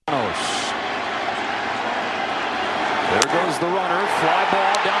the runner. Fly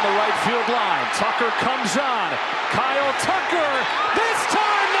ball down the right field line. Tucker comes on. Kyle Tucker. This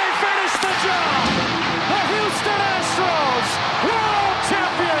time they finish the job. The Houston Astros, world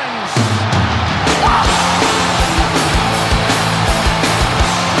champions.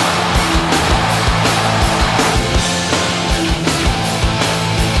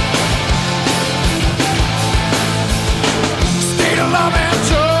 State of love and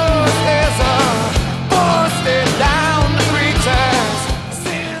trust is busted down the pretense.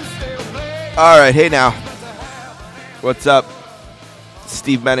 All right, hey now. What's up?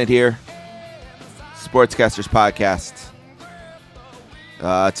 Steve Bennett here, Sportscasters Podcast.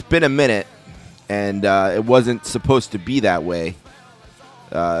 It's been a minute, and it wasn't supposed to be that way.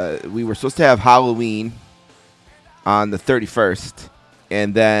 We were supposed to have Halloween on the 31st,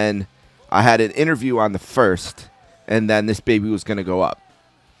 and then I had an interview on the 1st, and then this baby was going to go up.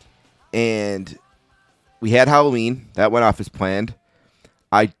 And we had Halloween. That went off as planned.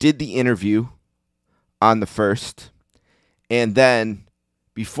 I did the interview on the 1st, and then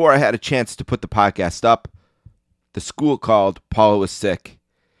before I had a chance to put the podcast up, the school called, Paula was sick,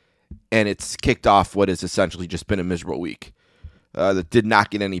 and it's kicked off what has essentially just been a miserable week. That did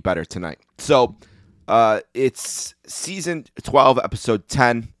not get any better tonight. So it's season 12, episode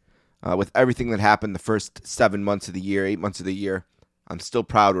 10, with everything that happened the first 7 months of the year, 8 months of the year. I'm still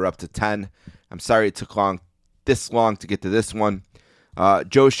proud we're up to 10. I'm sorry it took this long to get to this one.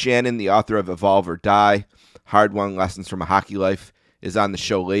 Joe Shannon, the author of Evolve or Die, Hard-Won Lessons from a Hockey Life, is on the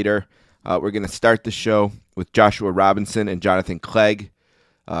show later. We're going to start the show with Joshua Robinson and Jonathan Clegg,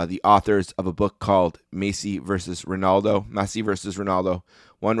 the authors of a book called Messi versus Ronaldo,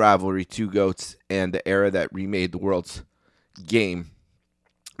 One Rivalry, Two Goats, and the Era That Remade the World's Game.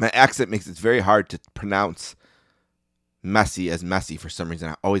 My accent makes it very hard to pronounce Messi as Messi for some reason.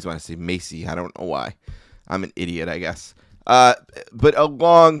 I always want to say Messi. I don't know why. I'm an idiot, I guess. But a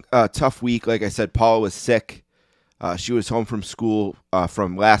long, tough week. Like I said, Paula was sick. She was home from school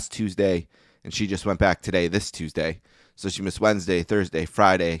from last Tuesday, and she just went back today, this Tuesday. So she missed Wednesday, Thursday,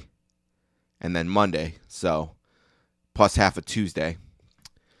 Friday, and then Monday. So plus half of Tuesday.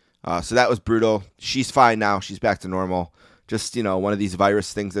 So that was brutal. She's fine now. She's back to normal. Just, one of these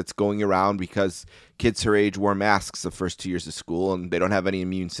virus things that's going around because kids her age wore masks the first 2 years of school, and they don't have any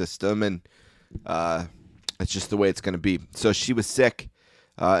immune system, and it's just the way it's going to be. So she was sick,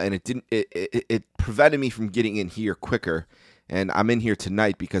 and it prevented me from getting in here quicker. And I'm in here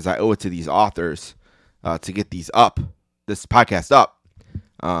tonight because I owe it to these authors to get this podcast up.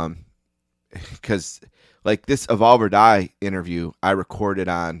 Because like this Evolve or Die interview, I recorded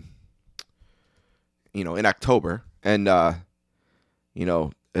on, in October, and the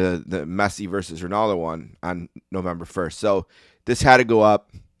Messi versus Ronaldo one on November 1st. So this had to go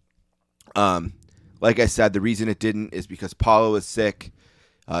up. Like I said, the reason it didn't is because Paula was sick.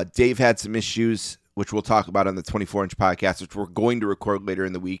 Dave had some issues, which we'll talk about on the 24-inch podcast, which we're going to record later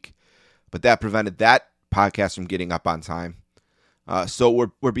in the week. But that prevented that podcast from getting up on time. So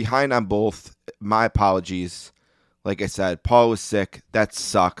we're behind on both. My apologies. Like I said, Paula was sick. That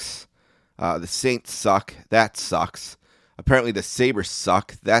sucks. The Saints suck. That sucks. Apparently the Sabres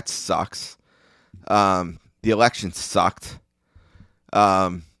suck. That sucks. The election sucked.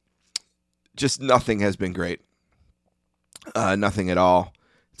 Just nothing has been great. Nothing at all.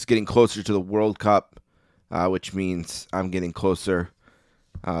 It's getting closer to the World Cup, which means I'm getting closer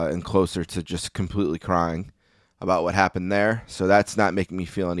and closer to just completely crying about what happened there. So that's not making me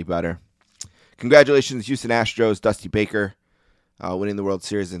feel any better. Congratulations, Houston Astros, Dusty Baker, winning the World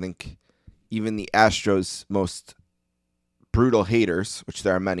Series. I think even the Astros' most brutal haters, which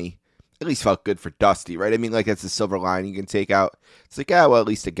there are many, at least felt good for Dusty, right? I mean, like that's the silver line you can take out. It's like, well, at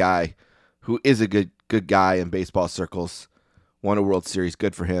least a guy who is a good guy in baseball circles won a World Series.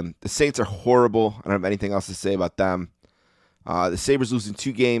 Good for him. The Saints are horrible. I don't have anything else to say about them. The Sabres losing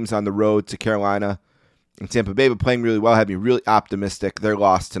 2 games on the road to Carolina and Tampa Bay, but playing really well, had me really optimistic. Their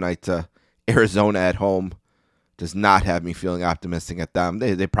loss tonight to Arizona at home does not have me feeling optimistic at them.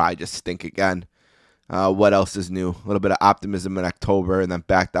 They probably just stink again. What else is new? A little bit of optimism in October and then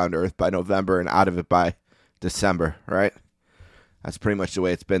back down to earth by November and out of it by December, right? That's pretty much the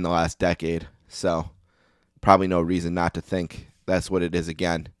way it's been the last decade. So probably no reason not to think that's what it is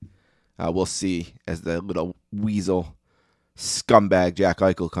again. We'll see as the little weasel scumbag Jack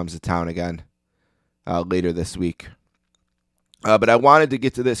Eichel comes to town again later this week. But I wanted to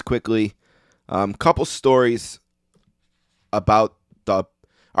get to this quickly. Couple stories about the... All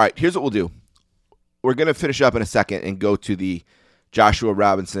right, here's what we'll do. We're going to finish up in a second and go to the Joshua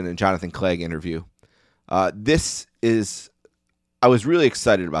Robinson and Jonathan Clegg interview. This is... I was really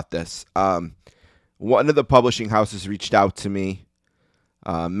excited about this. one of the publishing houses reached out to me.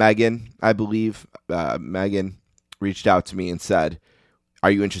 Megan, I believe. Megan reached out to me and said, "Are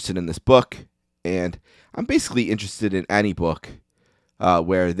you interested in this book?" And I'm basically interested in any book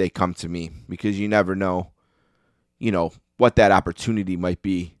where they come to me, because you never know, what that opportunity might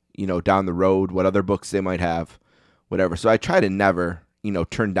be, down the road, what other books they might have, whatever. So I try to never,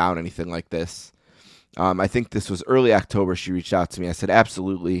 turn down anything like this. I think this was early October. She reached out to me. I said,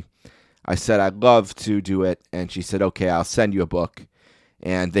 absolutely. I said, I'd love to do it. And she said, okay, I'll send you a book.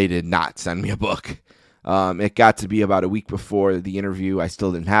 And they did not send me a book. It got to be about a week before the interview. I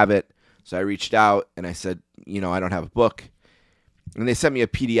still didn't have it. So I reached out and I said, I don't have a book. And they sent me a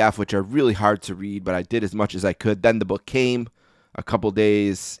PDF, which are really hard to read, but I did as much as I could. Then the book came a couple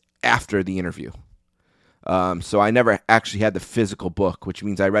days after the interview. So I never actually had the physical book, which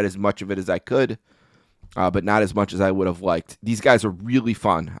means I read as much of it as I could, but not as much as I would have liked. These guys are really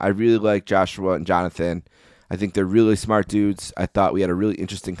fun. I really like Joshua and Jonathan. I think they're really smart dudes. I thought we had a really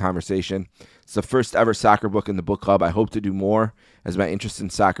interesting conversation. It's the first ever soccer book in the book club. I hope to do more as my interest in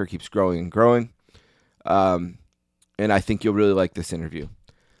soccer keeps growing and growing. And I think you'll really like this interview.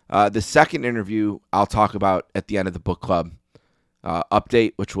 The second interview I'll talk about at the end of the book club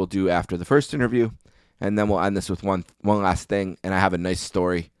update, which we'll do after the first interview. And then we'll end this with one last thing. And I have a nice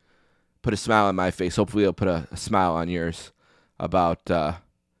story. Put a smile on my face. Hopefully it'll put a smile on yours about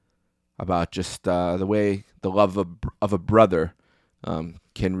just the way the love of a brother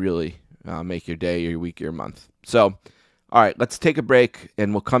can really make your day, your week, your month. So, all right, let's take a break,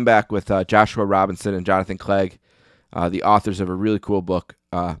 and we'll come back with Joshua Robinson and Jonathan Clegg, the authors of a really cool book,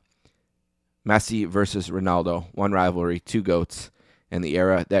 Messi versus Ronaldo, One Rivalry, Two Goats, and the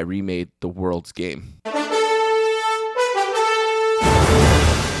Era That Remade the World's Game.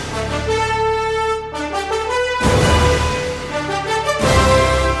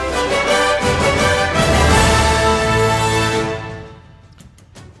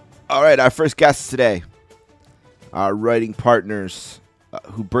 All right, our first guests today, our writing partners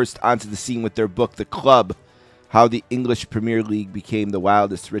who burst onto the scene with their book, The Club, How the English Premier League Became the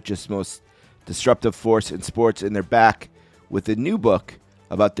Wildest, Richest, Most Disruptive Force in Sports. And they're back with a new book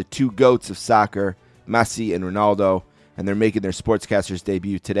about the two goats of soccer, Messi and Ronaldo, and they're making their Sportscasters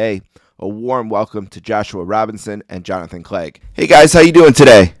debut today. A warm welcome to Joshua Robinson and Jonathan Clegg. Hey, guys, how you doing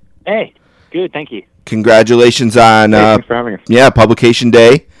today? Hey, good, thank you. Congratulations on Thanks for having us. Publication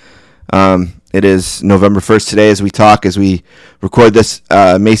day. It is November 1st today as we record this.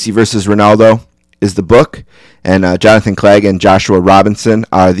 Messi versus Ronaldo is the book, and Jonathan Clegg and Joshua Robinson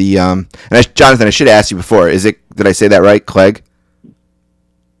are the Jonathan, I should have asked you before. Did I say that right, Clegg?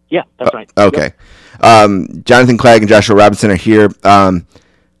 Yeah, that's right. Okay. Yep. Jonathan Clegg and Joshua Robinson are here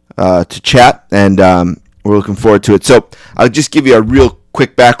to chat, and we're looking forward to it. So I'll just give you a real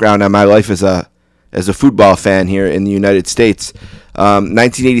quick background on my life as a football fan here in the United States.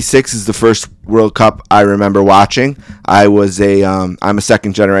 1986 is the first World Cup I remember watching. I'm a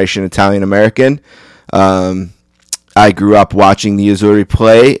second generation Italian American. I grew up watching the Azzurri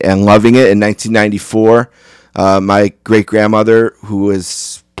play and loving it. In 1994, my great grandmother, who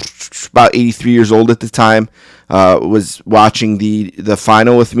was about 83 years old at the time, was watching the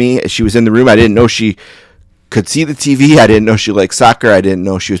final with me. She was in the room. I didn't know she could see the TV. I didn't know she liked soccer. I didn't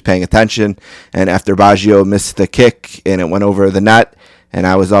know she was paying attention. And after Baggio missed the kick and it went over the net and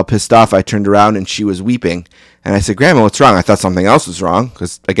I was all pissed off, I turned around and she was weeping. And I said, Grandma, what's wrong? I thought something else was wrong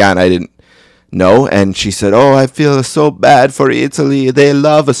because, again, I didn't know. And she said, oh, I feel so bad for Italy. They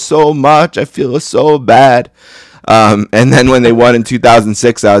love us so much. I feel so bad. And then when they won in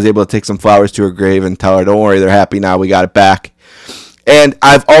 2006, I was able to take some flowers to her grave and tell her, don't worry, they're happy now. We got it back. And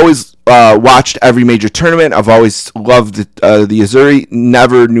I've always watched every major tournament. I've always loved the Azzurri.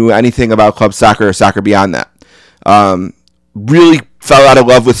 Never knew anything about club soccer or soccer beyond that. Really fell out of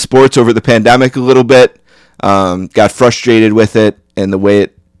love with sports over the pandemic a little bit. Got frustrated with it and the way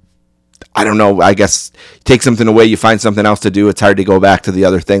it, I don't know, I guess take something away, you find something else to do. It's hard to go back to the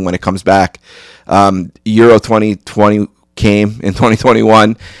other thing when it comes back. Euro 2020 came in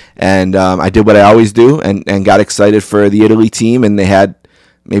 2021, and I did what I always do and got excited for the Italy team, and they had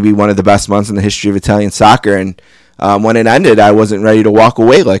maybe one of the best months in the history of Italian soccer. And when it ended, I wasn't ready to walk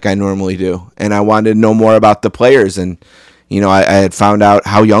away like I normally do, and I wanted to know more about the players. And I had found out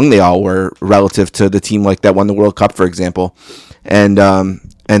how young they all were relative to the team like that won the World Cup, for example. And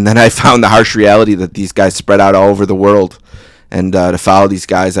then I found the harsh reality that these guys spread out all over the world. And to follow these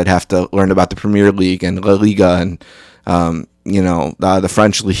guys, I'd have to learn about the Premier League and La Liga and the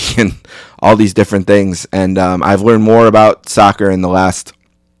French league and all these different things. And I've learned more about soccer in the last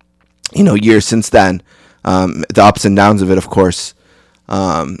years since then. The ups and downs of it, of course.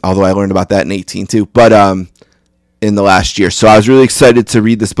 although I learned about that in 18 too. But in the last year. So I was really excited to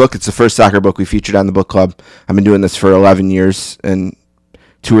read this book. It's the first soccer book we featured on the book club. I've been doing this for 11 years and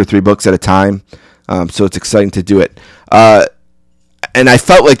 2 or 3 books at a time. So it's exciting to do it. And I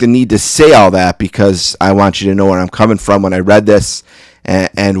felt like the need to say all that because I want you to know where I'm coming from when I read this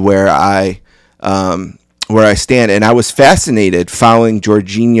and where I stand. And I was fascinated following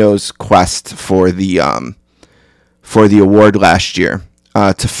Jorginho's quest for the award last year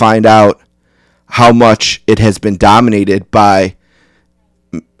to find out how much it has been dominated by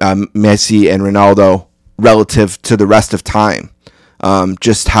Messi and Ronaldo relative to the rest of time.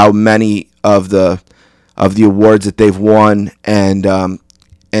 Just how many of the awards that they've won and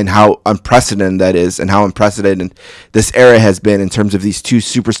how unprecedented that is, and how unprecedented this era has been in terms of these two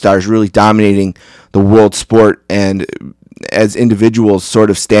superstars really dominating the world sport and as individuals sort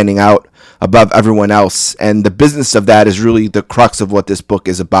of standing out above everyone else. And the business of that is really the crux of what this book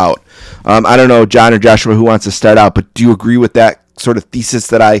is about. I don't know, John or Joshua, who wants to start out, but do you agree with that sort of thesis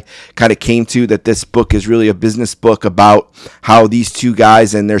that I kind of came to, that this book is really a business book about how these two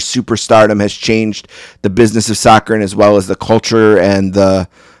guys and their superstardom has changed the business of soccer and as well as the culture and the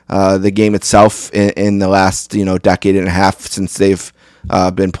game itself in the last decade and a half since they've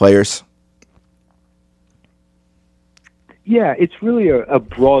been players? Yeah, it's really a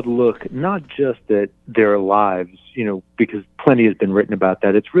broad look, not just at their lives, because plenty has been written about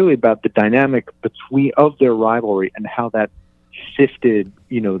that. It's really about the dynamic of their rivalry and how that shifted,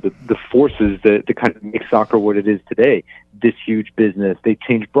 the forces that kind of make soccer what it is today. This huge business. They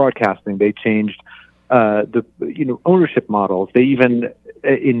changed broadcasting. They changed the ownership models. They even,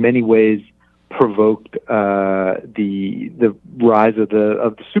 in many ways, provoked the rise of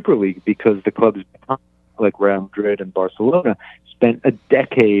the Super League, because the clubs like Real Madrid and Barcelona spent a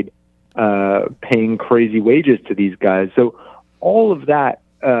decade paying crazy wages to these guys. So all of that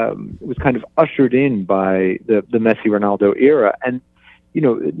was kind of ushered in by the Messi-Ronaldo era. And,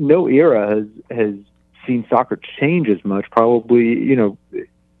 no era has seen soccer change as much, probably,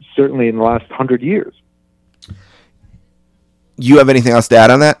 certainly in the last 100 years. You have anything else to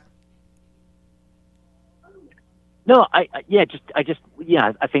add on that? No, I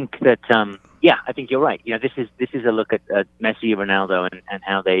think that, I think you're right. This is a look at Messi, Ronaldo, and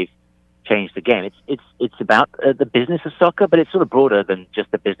how they've changed the game. It's about the business of soccer, but it's sort of broader than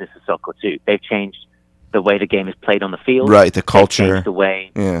just the business of soccer too. They've changed the way the game is played on the field. Right, the culture. They've changed the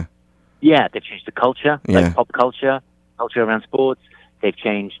way. Yeah, they've changed the culture, like pop culture around sports. They've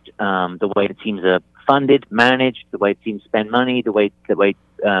changed the way the teams are funded, managed, the way teams spend money, the way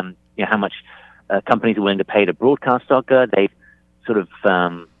how much companies are willing to pay to broadcast soccer. They've sort of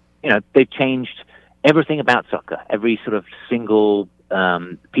they've changed everything about soccer. Every sort of single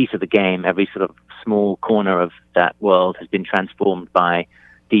piece of the game, every sort of small corner of that world has been transformed by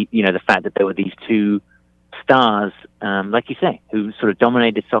the fact that there were these two stars, like you say, who sort of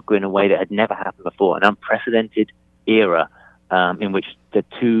dominated soccer in a way that had never happened before. An unprecedented era in which the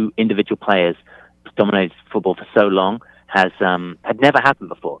two individual players dominated football for so long had never happened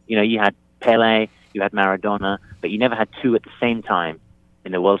before. You had Pele, you had Maradona, but you never had two at the same time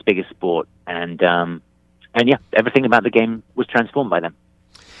in the world's biggest sport. And everything about the game was transformed by them.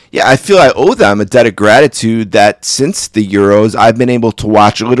 Yeah, I feel I owe them a debt of gratitude that since the Euros, I've been able to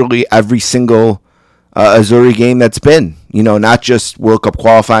watch literally every single Azzurri game that's been. Not just World Cup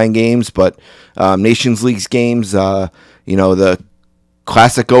qualifying games, but Nations Leagues games, the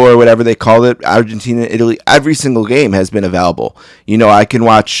Classico or whatever they call it, Argentina, Italy. Every single game has been available. I can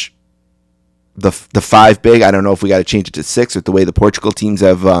watch the 5 big. I don't know if we got to change it to 6 with the way the Portugal teams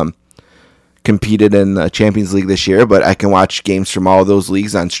have competed in the Champions League this year, but I can watch games from all of those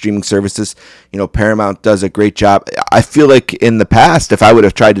leagues on streaming services. Paramount does a great job. I feel like in the past, if I would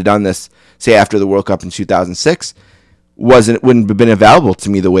have tried to done this, say after the World Cup in 2006, wouldn't have been available to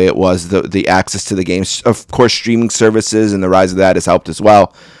me the way it was. The access to the games, of course, streaming services and the rise of that has helped as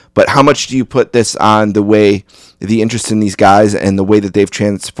well. But how much do you put this on the way the interest in these guys and the way that they've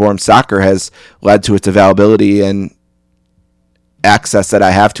transformed soccer has led to its availability and access that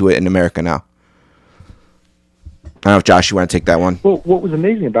I have to it in America now? I don't know if Josh, you want to take that one. Well, what was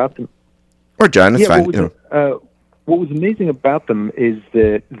amazing about them, or John, it's fine. What was amazing about them is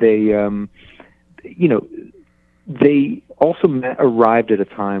that they, they also arrived at a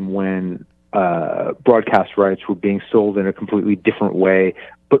time when broadcast rights were being sold in a completely different way,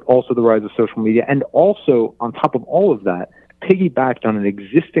 but also the rise of social media, and also on top of all of that, piggybacked on an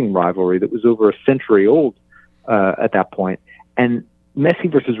existing rivalry that was over a century old at that point. And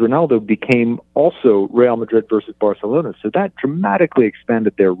Messi versus Ronaldo became also Real Madrid versus Barcelona. So that dramatically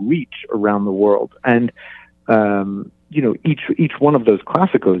expanded their reach around the world. And, each one of those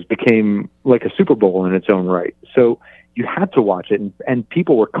Clásicos became like a Super Bowl in its own right. So you had to watch it, and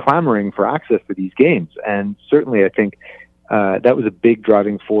people were clamoring for access to these games. And certainly, I think that was a big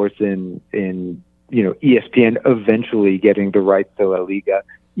driving force in ESPN eventually getting the rights to La Liga,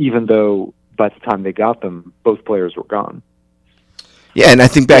 even though by the time they got them, both players were gone. Yeah, and I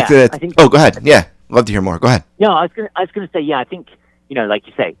think back to that. Go ahead. Yeah, love to hear more. Go ahead. No, I was going to say, I think, like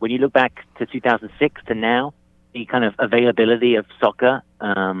you say, when you look back to 2006 to now, the kind of availability of soccer,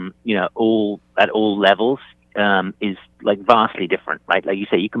 all at all levels, is like vastly different, right? Like you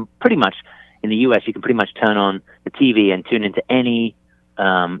say, you can pretty much, in the US, you can pretty much turn on the TV and tune into any,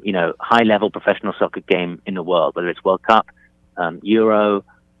 high-level professional soccer game in the world, whether it's World Cup, Euro,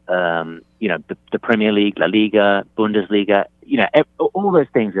 the Premier League, La Liga, Bundesliga, all those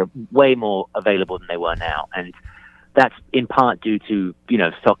things are way more available than they were now. And that's in part due to,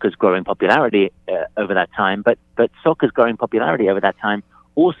 soccer's growing popularity over that time. But soccer's growing popularity over that time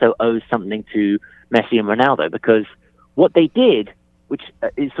also owes something to Messi and Ronaldo, because what they did, which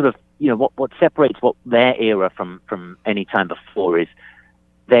is sort of, what separates their era from any time before, is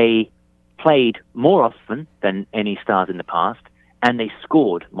they played more often than any stars in the past, and they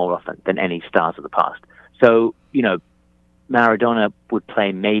scored more often than any stars of the past. So, Maradona would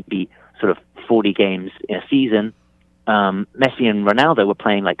play maybe sort of 40 games in a season. Messi and Ronaldo were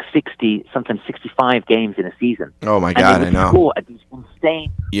playing like 60, sometimes 65 games in a season. Oh my God, I know. And they would score at these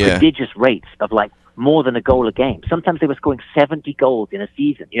insane, prodigious rates of like more than a goal a game. Sometimes they were scoring 70 goals in a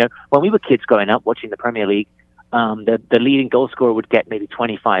season. When we were kids growing up watching the Premier League, the leading goal scorer would get maybe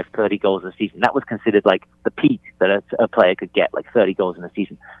 25, 30 goals a season. That was considered like the peak that a player could get, like 30 goals in a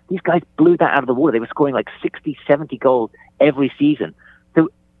season. These guys blew that out of the water. They were scoring like 60, 70 goals every season. So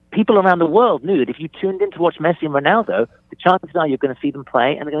people around the world knew that if you tuned in to watch Messi and Ronaldo, the chances are you're going to see them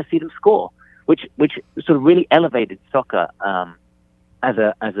play and they're going to see them score, which sort of really elevated soccer as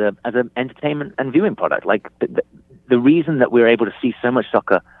an entertainment and viewing product. Like the reason that we're able to see so much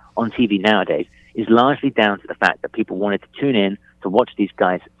soccer on TV nowadays is largely down to the fact that people wanted to tune in to watch these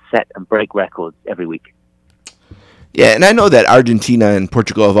guys set and break records every week. Yeah, and I know that Argentina and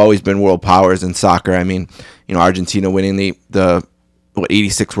Portugal have always been world powers in soccer. I mean, Argentina winning the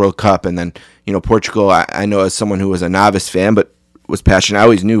 86 World Cup, and then, Portugal, I know as someone who was a novice fan but was passionate, I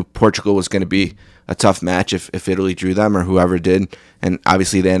always knew Portugal was going to be a tough match if Italy drew them or whoever did, and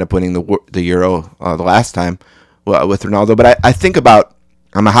obviously they ended up winning the Euro the last time with Ronaldo. But I think about,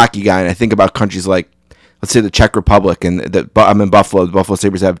 I'm a hockey guy, and I think about countries like, let's say, the Czech Republic, and I'm in Buffalo. The Buffalo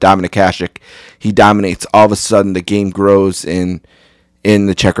Sabres have Dominik Hasek. He dominates. All of a sudden, the game grows in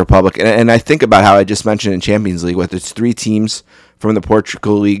the Czech Republic. And I think about how I just mentioned in Champions League, with its 3 teams from the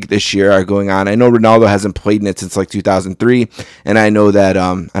Portugal League this year are going on. I know Ronaldo hasn't played in it since like 2003, and I know that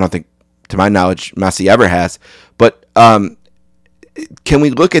I don't think, to my knowledge, Messi ever has. But can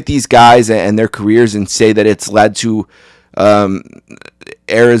we look at these guys and their careers and say that it's led to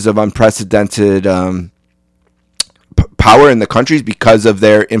eras of unprecedented power in the countries because of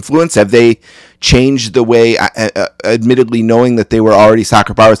their influence? Have they changed the way, admittedly knowing that they were already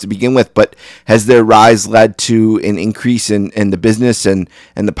soccer powers to begin with, but has their rise led to an increase in the business and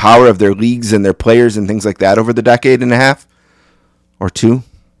the power of their leagues and their players and things like that over the decade and a half or 2?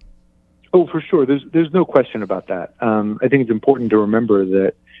 Oh, for sure. There's no question about that. I think it's important to remember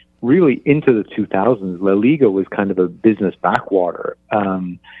that really into the 2000s, La Liga was kind of a business backwater.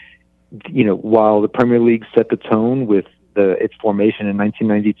 While the Premier League set the tone with its formation in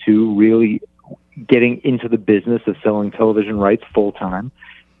 1992, really getting into the business of selling television rights full time,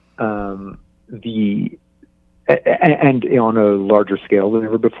 and on a larger scale than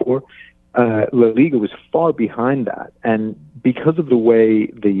ever before, La Liga was far behind that. And because of the way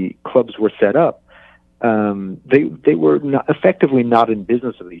the clubs were set up, they were effectively not in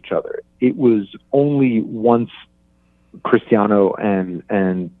business with each other. It was only once Cristiano and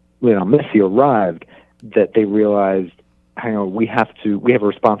Lionel Messi arrived that they realized, hang on, we have a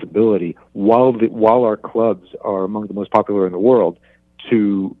responsibility while our clubs are among the most popular in the world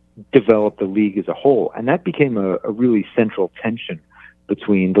to develop the league as a whole. And that became a really central tension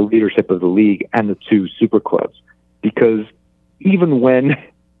between the leadership of the league and the 2 super clubs, because even when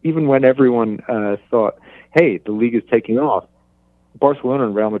everyone thought, hey, the league is taking off, Barcelona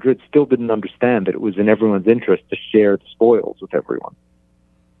and Real Madrid still didn't understand that it was in everyone's interest to share the spoils with everyone.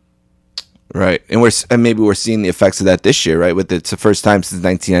 Right, and maybe we're seeing the effects of that this year, right? It's the first time since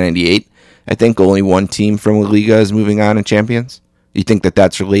 1998. I think only 1 team from La Liga is moving on in champions. You think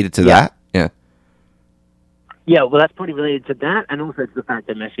that's related to that? Yeah. Yeah, well, that's probably related to that, and also to the fact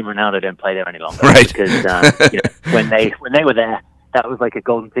that Messi and Ronaldo don't play there any longer. Right. Because when they were there, that was like a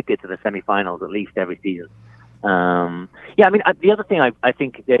golden ticket to the semifinals at least every season. Yeah, I mean, the other thing I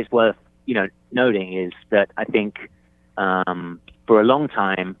think is worth noting is that I think for a long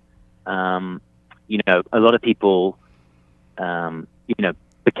time, a lot of people,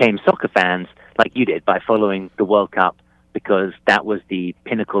 became soccer fans like you did by following the World Cup because that was the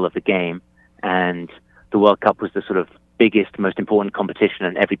pinnacle of the game, and the World Cup was the sort of biggest, most important competition,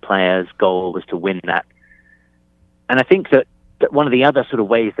 and every player's goal was to win that. And I think that one of the other sort of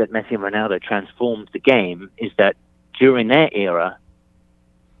ways that Messi and Ronaldo transformed the game is that during their era,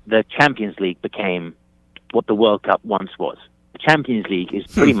 the Champions League became what the World Cup once was. The Champions League is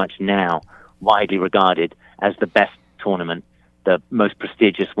pretty much now widely regarded as the best tournament, the most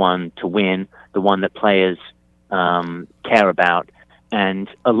prestigious one to win, the one that players care about. And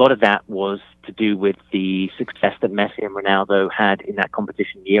a lot of that was to do with the success that Messi and Ronaldo had in that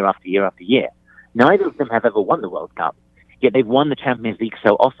competition year after year after year. Neither of them have ever won the World Cup, yet they've won the Champions League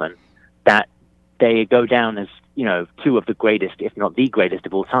so often that they go down as, two of the greatest, if not the greatest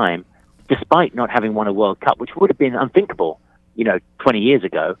of all time, despite not having won a World Cup, which would have been unthinkable, 20 years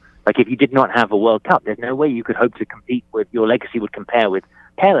ago. Like, if you did not have a World Cup, there's no way you could hope to compete with, your legacy would compare with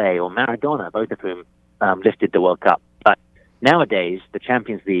Pele or Maradona, both of whom lifted the World Cup. But nowadays, the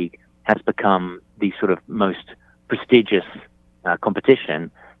Champions League has become the sort of most prestigious competition,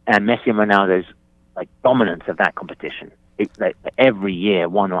 and Messi and Ronaldo's dominance of that competition. Every year,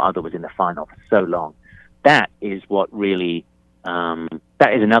 one or other was in the final for so long. That is what really,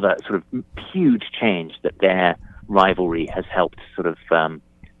 that is another sort of huge change that their rivalry has helped sort of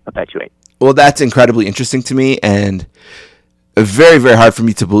perpetuate. Well, that's incredibly interesting to me, and very, very hard for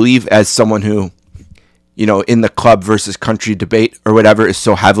me to believe as someone who, in the club versus country debate or whatever is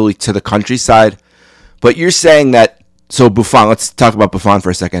so heavily to the country side. But you're saying that, so Buffon, let's talk about Buffon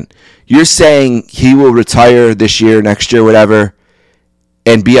for a second. You're saying he will retire this year, next year, whatever,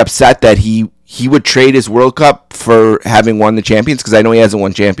 and be upset that he would trade his World Cup for having won the Champions? Because I know he hasn't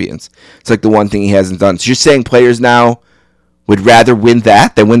won Champions. It's like the one thing he hasn't done. So you're saying players now would rather win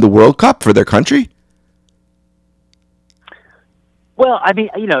that than win the World Cup for their country? Well, I mean,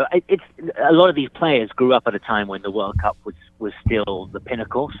 it's a lot of these players grew up at a time when the World Cup was still the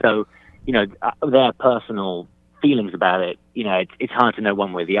pinnacle. So, their personal feelings about it, it's hard to know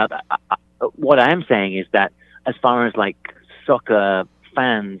one way or the other. What I am saying is that as far as soccer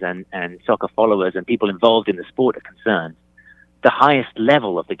fans and soccer followers and people involved in the sport are concerned, the highest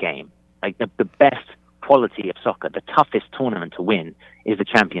level of the game, the best quality of soccer, the toughest tournament to win is the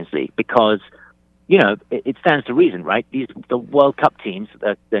Champions League, because it stands to reason, right? The World Cup teams,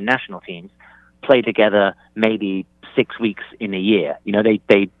 the national teams, play together maybe 6 weeks in a year.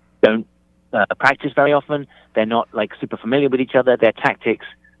 They don't practice very often. They're not super familiar with each other. Their tactics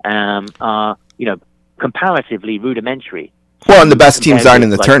are comparatively rudimentary. Well, and the best teams aren't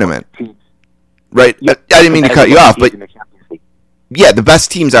in the tournament, right? I didn't mean to cut you off, but yeah, the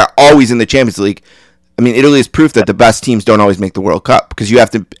best teams are always in the Champions League. I mean, Italy is proof that the best teams don't always make the World Cup, because you have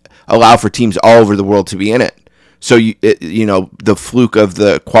to allow for teams all over the world to be in it. So, the fluke of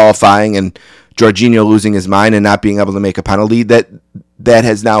the qualifying and Jorginho losing his mind and not being able to make a penalty, that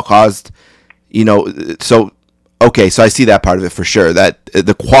has now caused, so, okay, so I see that part of it for sure, that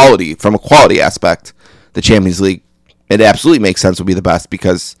the quality, from a quality aspect, the Champions League, it absolutely makes sense will be the best,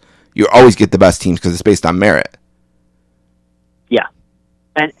 because you always get the best teams because it's based on merit. Yeah.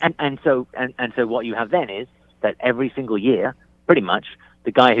 And so what you have then is that every single year, pretty much,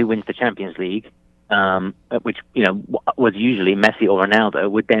 the guy who wins the Champions League, which was usually Messi or Ronaldo,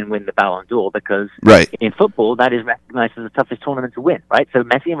 would then win the Ballon d'Or, because in football that is recognized as the toughest tournament to win, right? So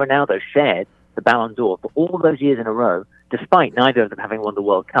Messi and Ronaldo shared the Ballon d'Or for all those years in a row, despite neither of them having won the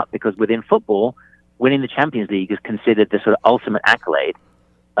World Cup, because within football, winning the Champions League is considered the sort of ultimate accolade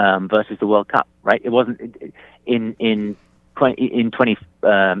versus the World Cup, right? It wasn't in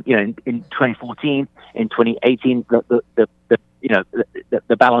 2014, in 2018,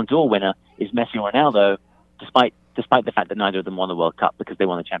 the Ballon d'Or winner is Messi or Ronaldo, despite the fact that neither of them won the World Cup, because they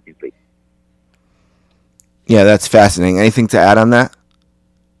won the Champions League. Yeah, that's fascinating. Anything to add on that?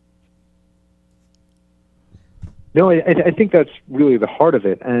 No, I think that's really the heart of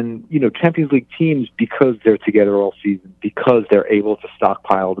it. And, Champions League teams, because they're together all season, because they're able to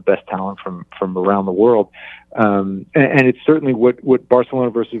stockpile the best talent from around the world, and it's certainly what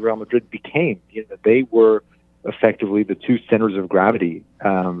Barcelona versus Real Madrid became. They were effectively the two centers of gravity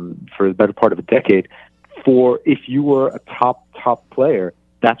for the better part of a decade. For if you were a top player,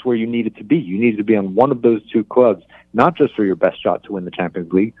 that's where you needed to be. You needed to be on one of those two clubs, not just for your best shot to win the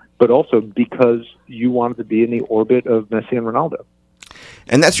Champions League, but also because you wanted to be in the orbit of Messi and Ronaldo.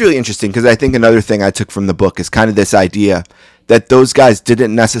 And that's really interesting because I think another thing I took from the book is kind of this idea that those guys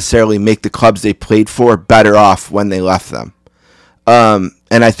didn't necessarily make the clubs they played for better off when they left them. And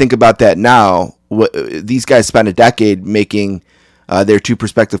I think about that now. These guys spent a decade making their two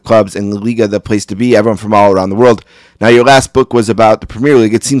prospective clubs in La Liga the place to be, everyone from all around the world. Now, your last book was about the Premier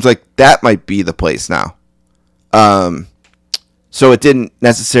League. It seems like that might be the place now. So it didn't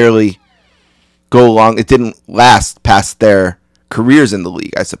necessarily go along. It didn't last past their careers in the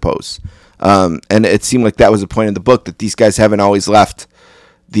league, I suppose. And it seemed like that was the point of the book, that these guys haven't always left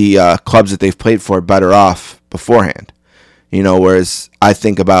the clubs that they've played for better off beforehand. Whereas I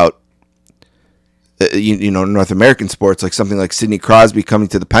think about, North American sports, like something like Sidney Crosby coming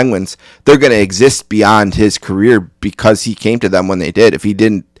to the Penguins, they're going to exist beyond his career because he came to them when they did. If he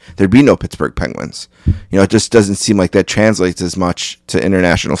didn't, there'd be no Pittsburgh Penguins. It just doesn't seem like that translates as much to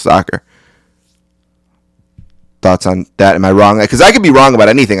international soccer. Thoughts on that? Am I wrong? Because I could be wrong about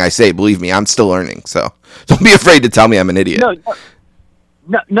anything I say. Believe me, I'm still learning. So don't be afraid to tell me I'm an idiot. No,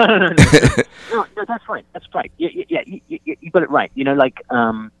 that's right. That's right. Yeah, you got it right.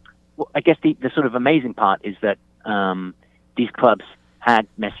 I guess the sort of amazing part is that these clubs had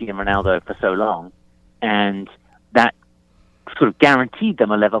Messi and Ronaldo for so long, and that sort of guaranteed them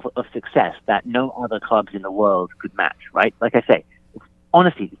a level of success that no other clubs in the world could match, right? Like I say,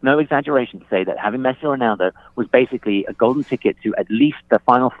 honestly, it's no exaggeration to say that having Messi or Ronaldo was basically a golden ticket to at least the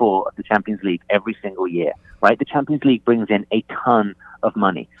Final Four of the Champions League every single year, right? The Champions League brings in a ton of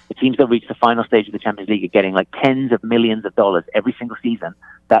money. The teams that reach the final stage of the Champions League are getting like tens of millions of dollars every single season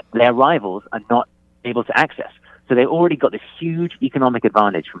that their rivals are not able to access. So they already got this huge economic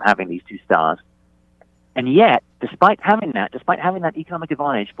advantage from having these two stars. And yet, despite having that economic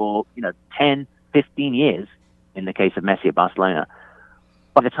advantage for 10, 15 years, in the case of Messi at Barcelona,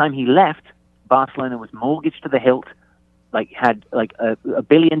 by the time he left, Barcelona was mortgaged to the hilt, had $1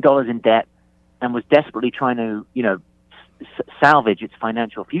 billion in debt, and was desperately trying to salvage its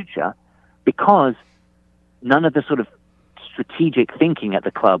financial future, because none of the sort of strategic thinking at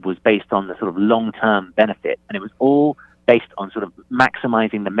the club was based on the sort of long-term benefit, and it was all based on sort of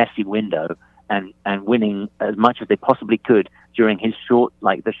maximizing the Messi window and winning as much as they possibly could during his short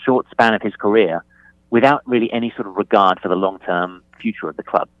span of his career, without really any sort of regard for the long-term future of the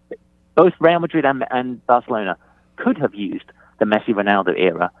club. Both Real Madrid and Barcelona could have used the Messi-Ronaldo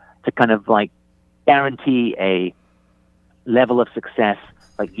era to kind of guarantee a level of success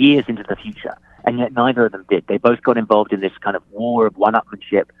years into the future, and yet neither of them did. They both got involved in this kind of war of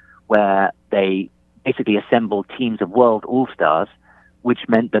one-upmanship where they basically assembled teams of world all-stars, which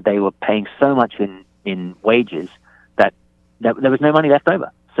meant that they were paying so much in wages that there was no money left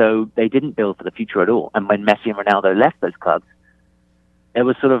over. So they didn't build for the future at all. And when Messi and Ronaldo left those clubs, there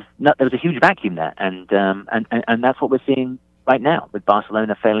was a huge vacuum there, and that's what we're seeing right now, with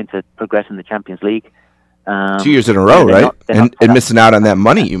Barcelona failing to progress in the Champions League. 2 years in a row, right? And missing out on that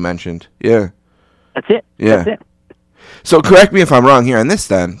money you mentioned. Yeah. That's it. Yeah. That's it. So correct me if I'm wrong here on this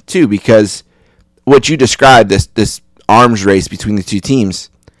then, too, because what you described, this arms race between the two teams,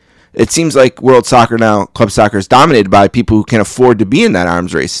 it seems like world soccer now, club soccer, is dominated by people who can afford to be in that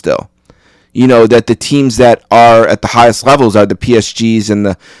arms race still. That the teams that are at the highest levels are the PSGs and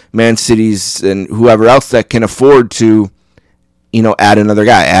the Man Cities and whoever else that can afford to, add another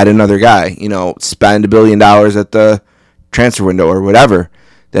guy, spend $1 billion at the transfer window or whatever.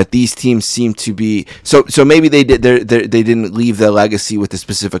 That these teams seem to be so maybe they didn't leave their legacy with a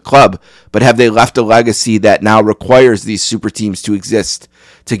specific club, but have they left a legacy that now requires these super teams to exist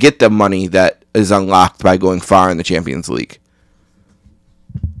to get the money that is unlocked by going far in the Champions League?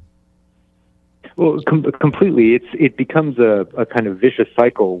 Well, completely. It becomes a kind of vicious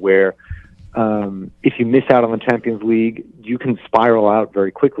cycle where if you miss out on the Champions League, you can spiral out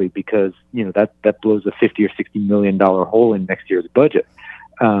very quickly because that blows a $50 or $60 million hole in next year's budget.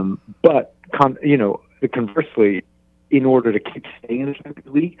 But conversely, in order to keep staying in the Champions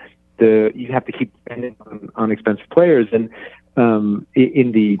League, you have to keep spending on expensive players. And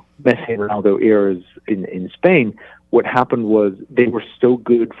in the Messi and Ronaldo eras in Spain, what happened was they were so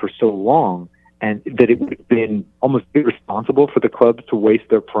good for so long, and that it would have been almost irresponsible for the clubs to waste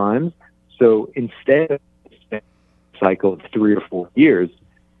their primes. So instead of spending a cycle of 3 or 4 years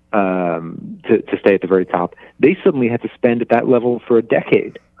to stay at the very top, they suddenly had to spend at that level for a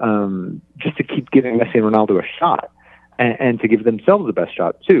decade just to keep giving Messi and Ronaldo a shot and to give themselves the best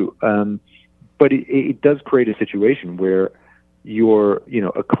shot too. But it does create a situation where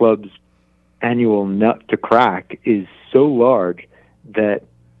a club's annual nut to crack is so large that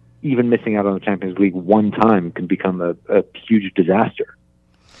even missing out on the Champions League one time can become a huge disaster.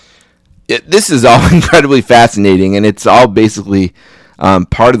 This is all incredibly fascinating, and it's all basically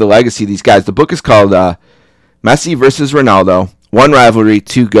part of the legacy of these guys. The book is called Messi versus Ronaldo, One Rivalry,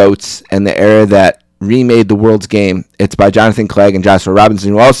 Two Goats, and the Era That Remade the World's Game. It's by Jonathan Clegg and Joshua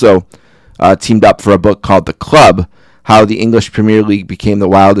Robinson, who also teamed up for a book called The Club, How the English Premier League Became the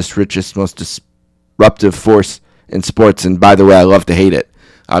Wildest, Richest, Most Disruptive Force in Sports. And by the way, I love to hate it.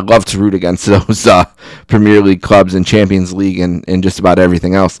 I love to root against those Premier League clubs and Champions League and just about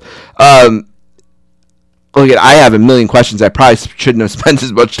everything else. Look, I have a million questions. I probably shouldn't have spent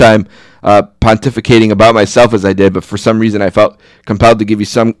as much time pontificating about myself as I did, but for some reason I felt compelled to give you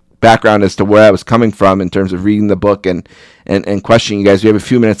some background as to where I was coming from in terms of reading the book and questioning you guys. We have a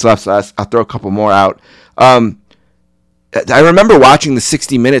few minutes left, so I'll throw a couple more out. I remember watching the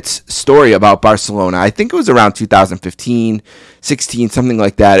 60 Minutes story about Barcelona. I think it was around 2015, 16, something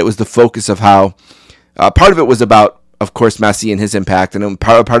like that. It was the focus of how part of it was about, of course, Messi and his impact, and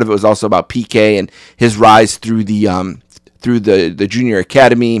part of it was also about Piqué and his rise through the junior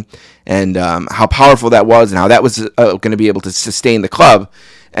academy and how powerful that was and how that was going to be able to sustain the club.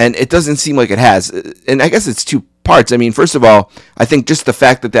 And it doesn't seem like it has. And I guess it's two parts. I mean, first of all, I think just the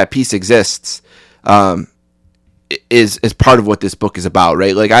fact that piece exists is part of what this book is about,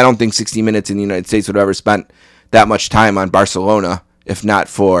 right? Like, I don't think 60 Minutes in the United States would have ever spent that much time on Barcelona if not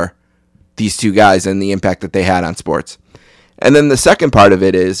for these two guys and the impact that they had on sports. And then the second part of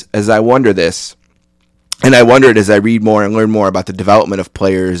it is, as I wonder this, and I wondered as I read more and learn more about the development of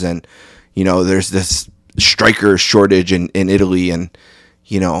players, and, you know, there's this striker shortage in Italy, and,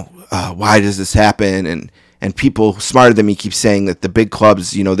 you know, why does this happen? And people smarter than me keep saying that the big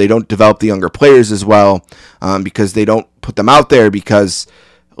clubs, you know, they don't develop the younger players as well because they don't put them out there because,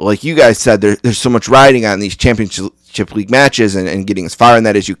 like you guys said, there's so much riding on these championship league matches and getting as far in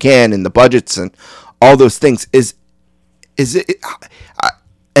that as you can and the budgets and all those things. Is it?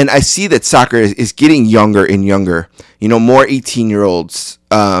 And I see that soccer is getting younger and younger. You know, more 18-year-olds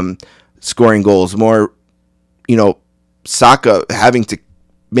scoring goals, more, you know, Saka having to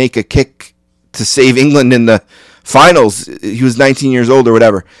make a kick to save England in the finals. He was 19 years old or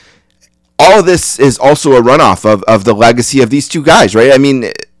whatever. All of this is also a runoff of the legacy of these two guys, right? I mean,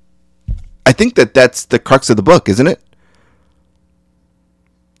 I think that's the crux of the book, isn't it?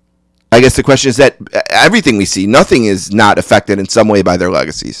 I guess the question is that everything we see, nothing is not affected in some way by their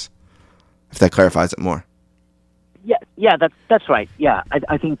legacies, if that clarifies it more. Yeah, that's right. Yeah,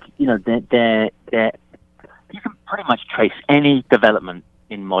 I think, you know, you can pretty much trace any development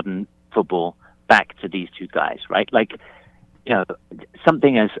in modern football back to these two guys, right? Like, you know,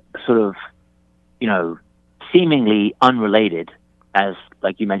 something as sort of, you know, seemingly unrelated as,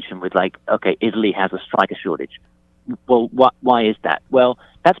 like you mentioned with, like, okay, Italy has a striker shortage. Well, why is that? Well,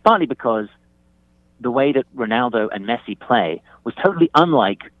 that's partly because the way that Ronaldo and Messi play was totally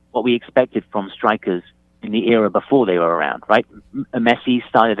unlike what we expected from strikers in the era before they were around, right? Messi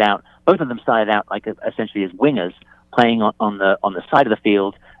started out, both of them started out like essentially as wingers, playing on the side of the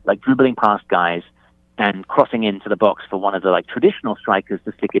field, like dribbling past guys and crossing into the box for one of the like traditional strikers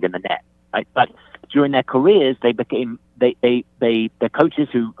to stick it in the net, right? But during their careers, they became they're coaches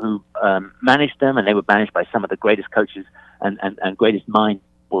who managed them, and they were managed by some of the greatest coaches and greatest minds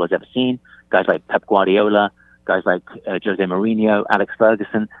football has ever seen. Guys like Pep Guardiola, guys like Jose Mourinho, Alex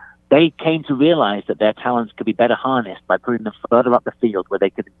Ferguson. They came to realize that their talents could be better harnessed by putting them further up the field where they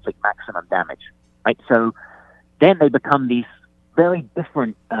could inflict maximum damage, right? So then they become these very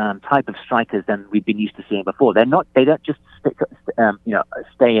different type of strikers than we've been used to seeing before. They don't just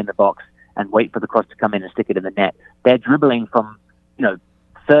stay in the box and wait for the cross to come in and stick it in the net. They're dribbling from,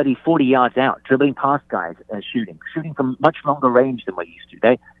 30, 40 yards out, dribbling past guys, shooting from much longer range than we're used to.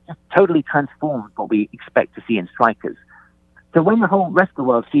 They just totally transformed what we expect to see in strikers. So when the whole rest of the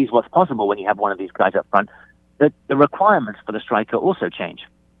world sees what's possible when you have one of these guys up front, the requirements for the striker also change.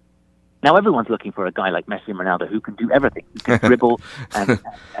 Now everyone's looking for a guy like Messi and Ronaldo who can do everything, who can dribble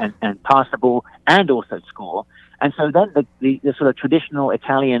and pass the ball and also score. And so then the sort of traditional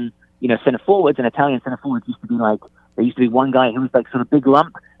Italian, center forwards and Italian center forwards used to be like, there used to be one guy who was like sort of big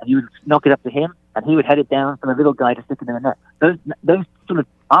lump, and you would knock it up to him, and he would head it down for the little guy to stick it in the net. Those sort of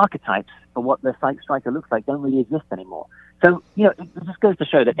archetypes for what the striker looks like don't really exist anymore. So, it just goes to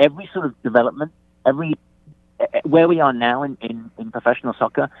show that every sort of development, where we are now in professional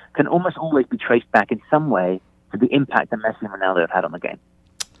soccer can almost always be traced back in some way to the impact that Messi and Ronaldo have had on the game.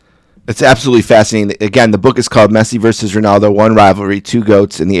 It's absolutely fascinating. Again, the book is called Messi versus Ronaldo, One Rivalry, Two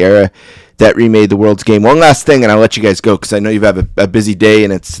Goats in the Era That Remade the World's Game. One last thing, and I'll let you guys go because I know you have a busy day,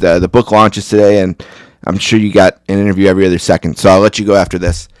 and it's the book launches today, and I'm sure you got an interview every other second, so I'll let you go after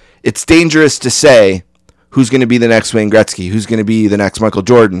this. It's dangerous to say who's going to be the next Wayne Gretzky, who's going to be the next Michael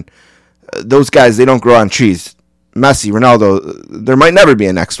Jordan. Those guys, they don't grow on trees. Messi, Ronaldo, there might never be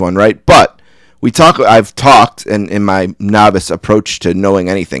a next one, right? But I've talked, and in my novice approach to knowing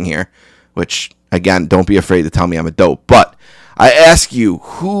anything here, which, again, don't be afraid to tell me I'm a dope, but I ask you,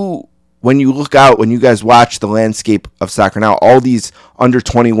 when you look out, when you guys watch the landscape of soccer now, all these under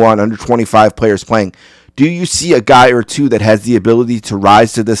 21, under 25 players playing, do you see a guy or two that has the ability to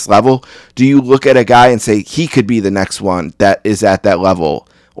rise to this level? Do you look at a guy and say he could be the next one that is at that level,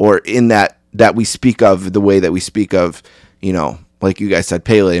 or in that we speak of the way that we speak of, like you guys said,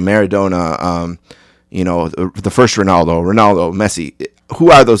 Pele, Maradona, the first Ronaldo, Messi? Who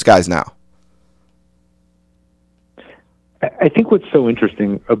are those guys now? I think what's so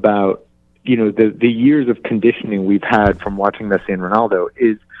interesting about, the years of conditioning we've had from watching Messi and Ronaldo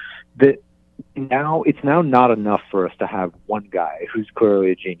is that it's now not enough for us to have one guy who's clearly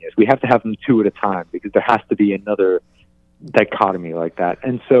a genius. We have to have them two at a time, because there has to be another dichotomy like that.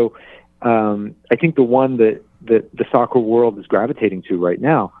 And so I think the one that the soccer world is gravitating to right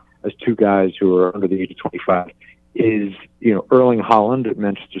now as two guys who are under the age of 25 is, Erling Haaland at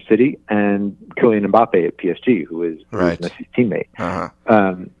Manchester City and Kylian Mbappe at PSG, who is Messi's teammate.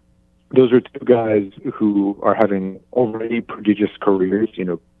 Uh-huh. Those are two guys who are having already prodigious careers. He's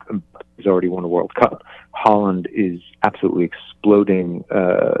already won a World Cup. Haaland is absolutely exploding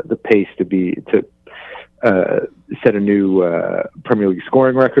the pace to set a new Premier League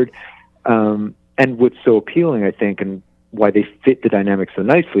scoring record. And what's so appealing, I think, and why they fit the dynamic so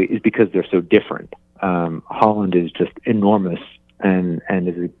nicely is because they're so different. Haaland is just enormous and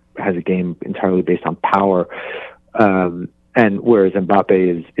has a game entirely based on power, and whereas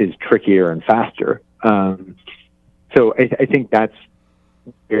Mbappe is trickier and faster. So I think that's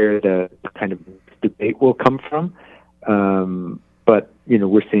where the kind of debate will come from. But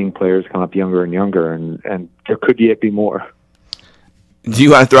we're seeing players come up younger and younger, and there could yet be more. Do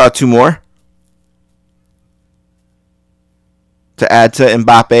you want to throw out two more to add to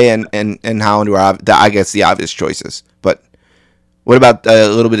Mbappe and Haaland, who are, I guess, the obvious choices? But what about a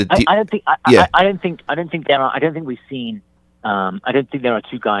little bit of? I don't think we've seen. I don't think there are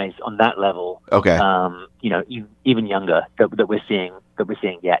two guys on that level. Okay. Even younger that we're seeing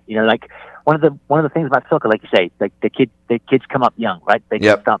yet. Like one of the things about soccer, like you say, like the kids come up young, right? They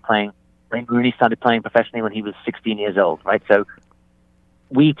start playing. Wayne Rooney started playing professionally when he was 16 years old, right? So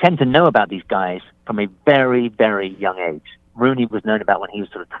we tend to know about these guys from a very, very young age. Rooney was known about when he was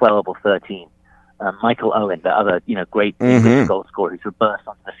sort of 12 or 13. Michael Owen, the other, great English goal scorer who sort of burst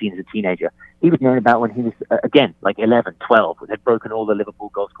onto the scene as a teenager. He was known about when he was, again, like 11, 12, had broken all the Liverpool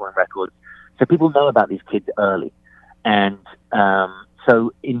goal scoring records. So people know about these kids early. And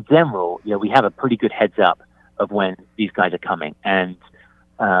so in general, we have a pretty good heads up of when these guys are coming. And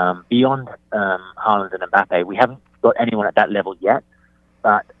beyond Haaland and Mbappe, we haven't got anyone at that level yet.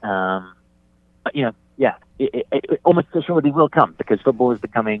 But it almost assuredly will come, because football is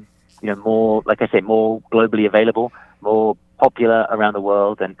becoming, more, like I say, more globally available, more popular around the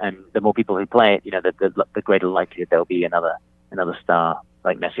world, and the more people who play it, the greater likelihood there'll be another star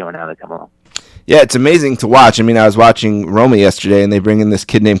like Messi or Ronaldo come along. Yeah, it's amazing to watch. I mean, I was watching Roma yesterday, and they bring in this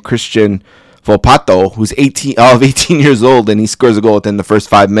kid named Christian Volpato, who's 18 years old, and he scores a goal within the first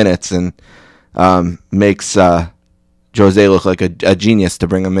 5 minutes, and makes Jose look like a genius to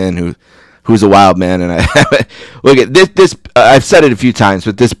bring him in, who's a wild man. And I look at this. I've said it a few times,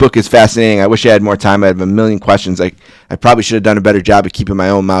 but this book is fascinating. I wish I had more time. I have a million questions. I probably should have done a better job of keeping my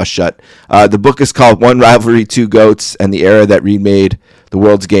own mouth shut. The book is called One Rivalry, Two Goats, and the Era That Remade the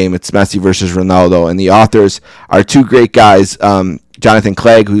World's Game. It's Messi versus Ronaldo, and the authors are two great guys. Jonathan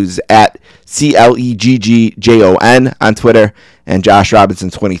Clegg, who's at CleggJon on Twitter, and Josh Robinson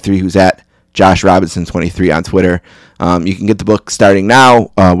 23, who's at Josh Robinson 23 on Twitter. You can get the book starting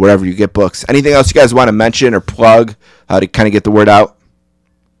now, wherever you get books. Anything else you guys want to mention or plug to kind of get the word out?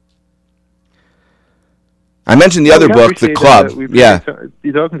 I mentioned the other book, The Club.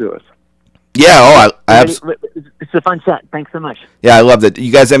 You talking to us? Yeah. I have. It's a fun chat. Thanks so much. Yeah, I love that.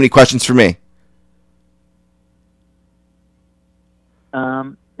 You guys have any questions for me?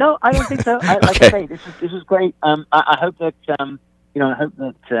 No, I don't think so. Like I say, this is great. I hope that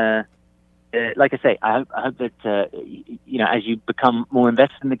like I say, I hope that as you become more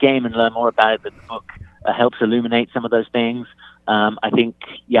invested in the game and learn more about it, that the book helps illuminate some of those things. I think,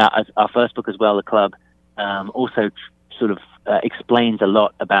 as our first book as well, The Club, also sort of explains a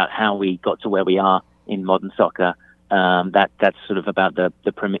lot about how we got to where we are in modern soccer. That's sort of about the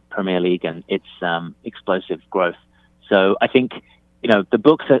Premier League and its explosive growth. So I think the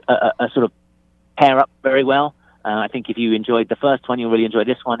books are sort of pair up very well. I think if you enjoyed the first one, you'll really enjoy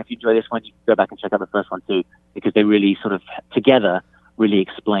this one. If you enjoy this one, you can go back and check out the first one too, because they really sort of together really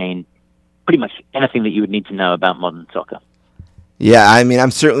explain pretty much anything that you would need to know about modern soccer. Yeah, I mean,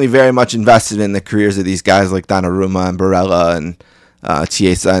 I'm certainly very much invested in the careers of these guys like Donnarumma and Barella and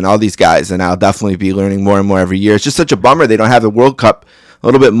Chiesa and all these guys, and I'll definitely be learning more and more every year. It's just such a bummer they don't have the World Cup a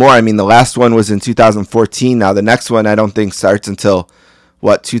little bit more. I mean, the last one was in 2014. Now, the next one I don't think starts until,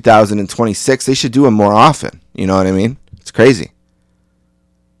 2026? They should do them more often. You know what I mean? It's crazy.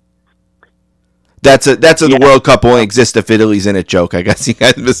 That's a the World Cup only exists if Italy's in it joke. I guess you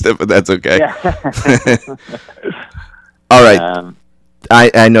guys missed it, but that's okay. Yeah. All right.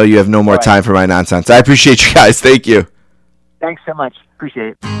 I know you have no more time for my nonsense. I appreciate you guys. Thank you. Thanks so much. Appreciate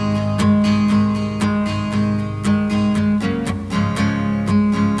it.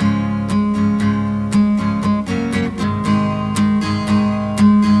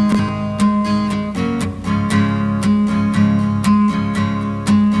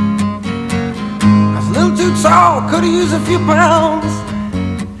 Tall, could've used a few pounds.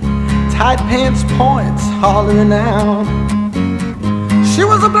 Tight pants points, hollering out. She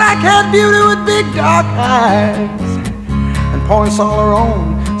was a black-haired beauty with big dark eyes and points all her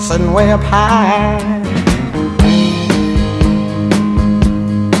own, sitting way up high.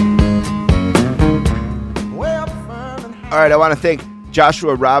 All right, I want to thank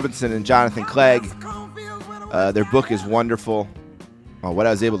Joshua Robinson and Jonathan Clegg. Their book is wonderful. What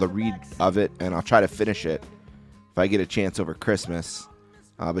I was able to read of it, and I'll try to finish it if I get a chance over Christmas.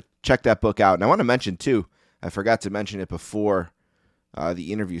 But check that book out. And I want to mention, too, I forgot to mention it before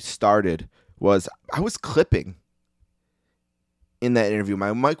the interview started, was I was clipping in that interview.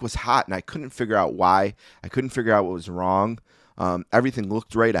 My mic was hot, and I couldn't figure out why. I couldn't figure out what was wrong. Everything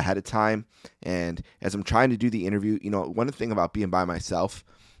looked right ahead of time. And as I'm trying to do the interview, one thing about being by myself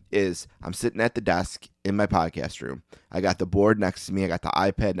is I'm sitting at the desk in my podcast room. I got the board next to me. I got the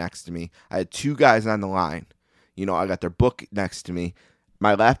iPad next to me. I had two guys on the line. I got their book next to me.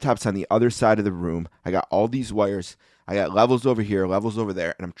 My laptop's on the other side of the room. I got all these wires. I got levels over here, levels over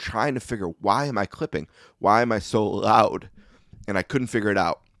there. And I'm trying to figure, why am I clipping? Why am I so loud? And I couldn't figure it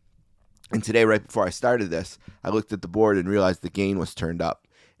out. And today, right before I started this, I looked at the board and realized the gain was turned up.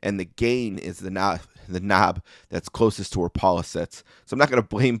 And the gain is the knob that's closest to where Paula sits. So I'm not going to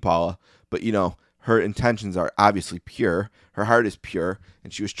blame Paula, but, her intentions are obviously pure. Her heart is pure,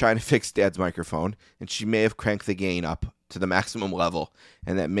 and she was trying to fix Dad's microphone, and she may have cranked the gain up to the maximum level,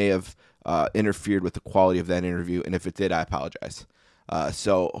 and that may have interfered with the quality of that interview. And if it did, I apologize.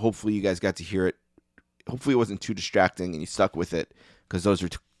 So hopefully you guys got to hear it. Hopefully it wasn't too distracting and you stuck with it, because those are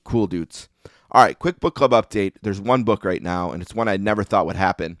cool dudes. All right, quick book club update. There's one book right now, and it's one I never thought would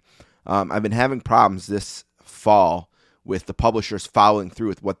happen. I've been having problems this fall with the publishers following through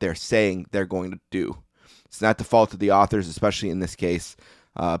with what they're saying they're going to do. It's not the fault of the authors, especially in this case,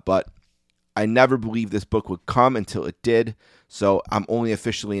 but I never believed this book would come until it did, so I'm only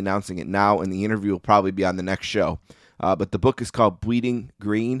officially announcing it now, and the interview will probably be on the next show. But the book is called Bleeding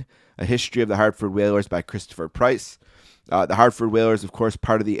Green, A History of the Hartford Whalers by Christopher Price. The Hartford Whalers, of course,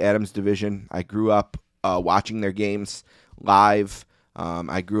 part of the Adams division. I grew up watching their games live.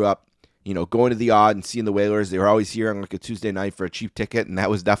 I grew up going to the Odd and seeing the Whalers. They were always here on like a Tuesday night for a cheap ticket, and that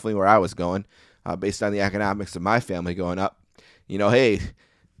was definitely where I was going, based on the economics of my family growing up. Hey,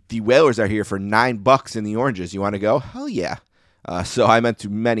 the Whalers are here for $9 in the Oranges. You want to go? Hell yeah. So I went to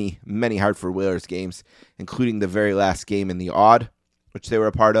many, many Hartford Whalers games, including the very last game in the Odd, which they were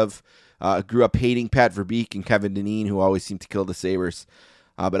a part of. Grew up hating Pat Verbeek and Kevin Dineen, who always seemed to kill the Sabres.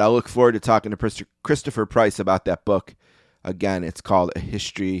 But I look forward to talking to Christopher Price about that book. Again, it's called A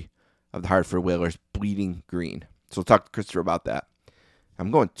History of the Hartford Whalers, Bleeding Green. So we'll talk to Christopher about that. I'm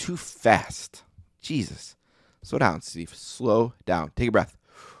going too fast. Jesus. Slow down, Steve. Slow down. Take a breath.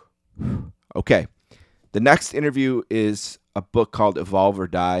 Okay. The next interview is a book called Evolve or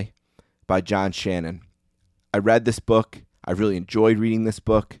Die by John Shannon. I read this book. I really enjoyed reading this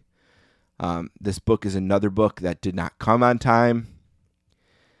book. This book is another book that did not come on time.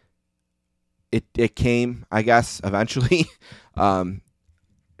 It came, I guess, eventually.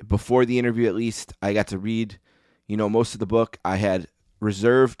 Before the interview, at least, I got to read, most of the book. I had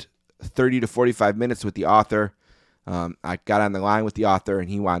reserved 30 to 45 minutes with the author. I got on the line with the author, and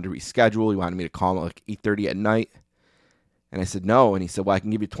he wanted to reschedule. He wanted me to call him at like 8:30 at night. And I said, no. And he said, well, I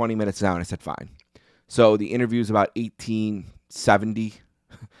can give you 20 minutes now. And I said, fine. So the interview is about 1870,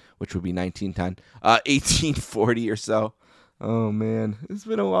 which would be 1910, 1840 or so. Oh, man. It's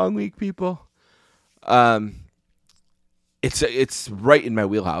been a long week, people. It's right in my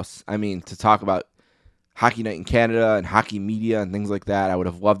wheelhouse. I mean, to talk about Hockey Night in Canada and hockey media and things like that, I would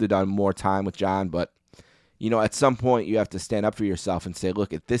have loved to done more time with John, but at some point you have to stand up for yourself and say,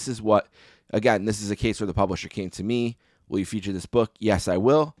 look, if this is what, again, this is a case where the publisher came to me. Will you feature this book? Yes, I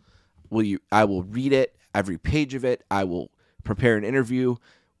will. I will read it, every page of it. I will prepare an interview.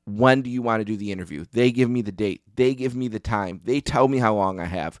 When do you want to do the interview? They give me the date. They give me the time. They tell me how long I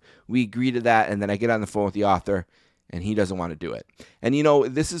have. We agree to that, and then I get on the phone with the author, and he doesn't want to do it. And,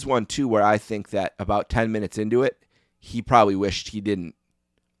 this is one, too, where I think that about 10 minutes into it, he probably wished he didn't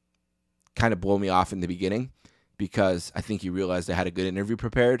kind of blow me off in the beginning, because I think he realized I had a good interview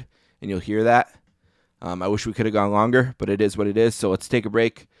prepared, and you'll hear that. I wish we could have gone longer, but it is what it is. So let's take a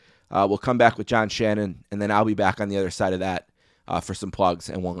break. We'll come back with John Shannon, and then I'll be back on the other side of that for some plugs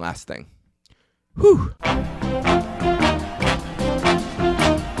and one last thing. Whew.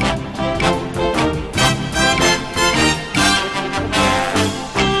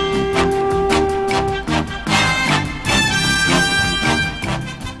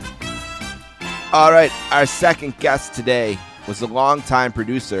 All right, our second guest today was a longtime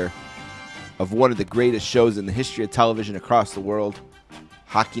producer of one of the greatest shows in the history of television across the world,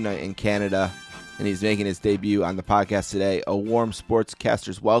 Hockey Night in Canada, and he's making his debut on the podcast today. A warm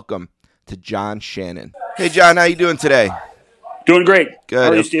sportscaster's welcome to John Shannon. Hey, John, how you doing today? Doing great. Good.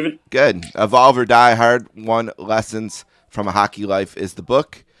 How are you, Steven? Good. Evolve or Die Hard, 1 Lessons from a Hockey Life is the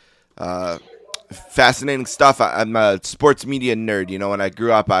book. Fascinating stuff. I'm a sports media nerd. When I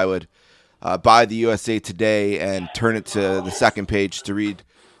grew up, I would buy the USA Today and turn it to the second page to read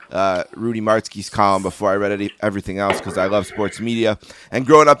Rudy Martzke's column before I read everything else, because I love sports media. And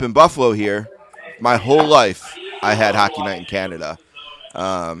growing up in Buffalo here, my whole life I had Hockey Night in Canada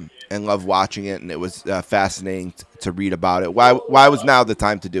and loved watching it, and it was fascinating to read about it. Why was now the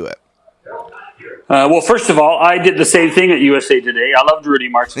time to do it? Well, first of all, I did the same thing at USA Today. I loved Rudy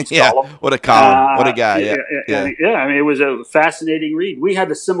Martzke's column. What a column. What a guy. Yeah, I mean, it was a fascinating read. We had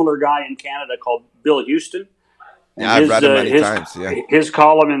a similar guy in Canada called Bill Houston. Yeah, I've read him many times. Yeah. His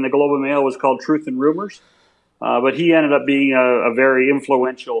column in the Globe and Mail was called Truth and Rumors, but he ended up being a very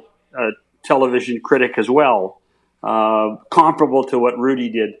influential television critic as well, comparable to what Rudy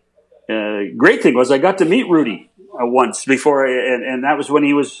did. Great thing was I got to meet Rudy once before, and that was when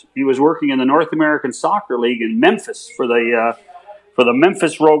he was working in the North American Soccer League in Memphis for the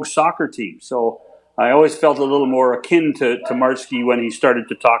Memphis Rogues soccer team. So I always felt a little more akin to Martzke when he started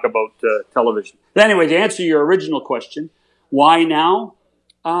to talk about television. But anyway, to answer your original question, why now?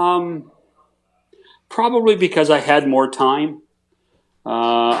 Probably because I had more time.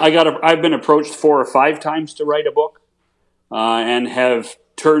 I've been approached 4 or 5 times to write a book, and have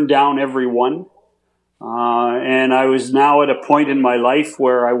turned down every one. And I was now at a point in my life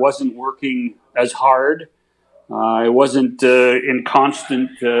where I wasn't working as hard. I wasn't in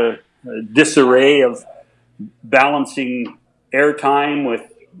constant disarray of balancing airtime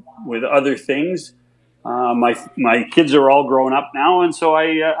with other things. My kids are all grown up now, and so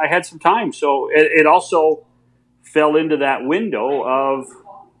I had some time. So it also fell into that window of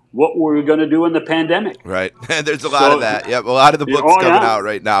what we were going to do in the pandemic. Right. There's a lot of that. Yep. A lot of the books coming out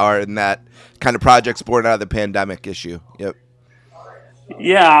right now are in that kind of projects born out of the pandemic issue. Yep.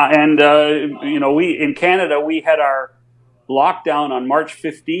 Yeah. And, we in Canada, we had our lockdown on March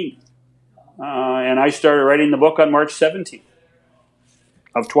 15th. And I started writing the book on March 17th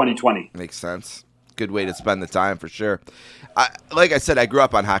of 2020. Makes sense. Good way to spend the time for sure. Like I said, I grew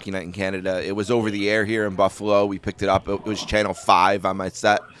up on Hockey Night in Canada. It was over the air here in Buffalo. We picked it up. It was Channel 5 on my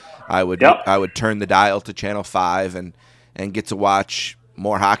set. I would turn the dial to Channel 5 and get to watch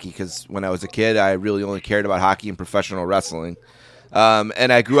more hockey, because when I was a kid, I really only cared about hockey and professional wrestling.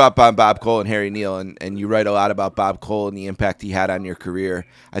 And I grew up on Bob Cole and Harry Neal, and you write a lot about Bob Cole and the impact he had on your career.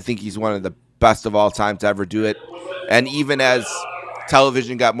 I think he's one of the best of all time to ever do it. And even as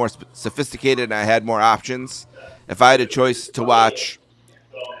television got more sophisticated and I had more options, if I had a choice to watch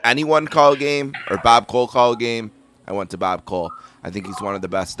anyone call a game or Bob Cole call a game, I went to Bob Cole. I think he's one of the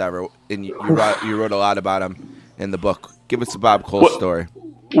best ever. And you wrote a lot about him in the book. Give us a Bob Cole story.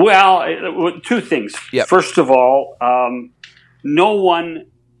 Well, 2 things. Yep. First of all, no one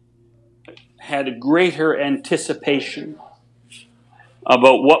had a greater anticipation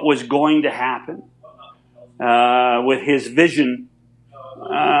about what was going to happen with his vision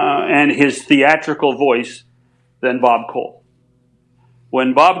and his theatrical voice than Bob Cole.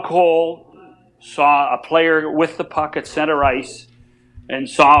 When Bob Cole saw a player with the puck at center ice and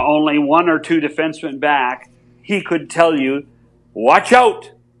saw only 1 or 2 defensemen back, he could tell you, "Watch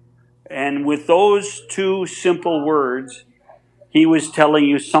out!" And with those 2 simple words, he was telling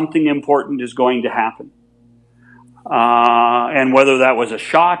you something important is going to happen. And whether that was a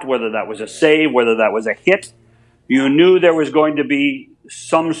shot, whether that was a save, whether that was a hit, you knew there was going to be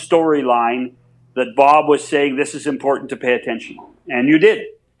some storyline that Bob was saying, this is important to pay attention. And you did.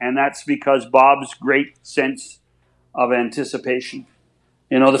 And that's because Bob's great sense of anticipation.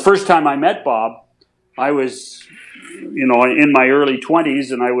 The first time I met Bob, I was, in my early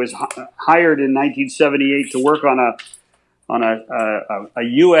 20s, and I was hired in 1978 to work on an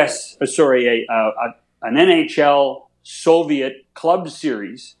NHL Soviet club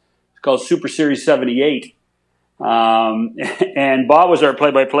series. It's called Super Series 78. And Bob was our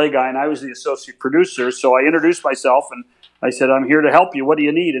play-by-play guy, and I was the associate producer. So I introduced myself, and I said, "I'm here to help you. What do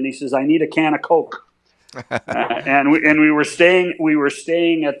you need?" And he says, "I need a can of Coke." And we were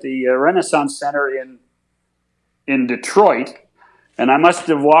staying at the Renaissance Center in Detroit, and I must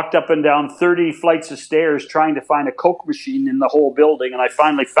have walked up and down 30 flights of stairs trying to find a Coke machine in the whole building, and I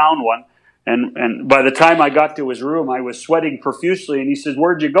finally found one. And by the time I got to his room, I was sweating profusely, and he says,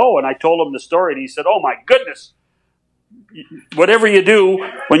 "Where'd you go?" And I told him the story, and he said, "Oh my goodness, whatever you do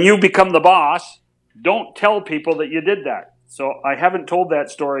when you become the boss, don't tell people that you did that." So I haven't told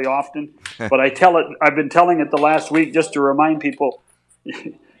that story often, but I've been telling it the last week just to remind people,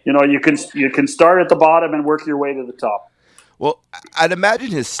 you can start at the bottom and work your way to the top. Well, I'd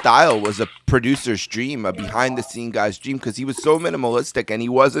imagine his style was a producer's dream, a behind-the-scene guy's dream, because he was so minimalistic, and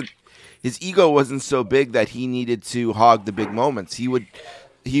his ego wasn't so big that he needed to hog the big moments. He would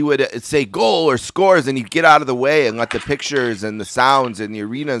say goal or scores, and he'd get out of the way and let the pictures and the sounds and the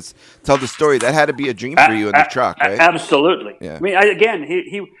arenas tell the story. That had to be a dream for you in the truck, right? Absolutely. Yeah. I mean,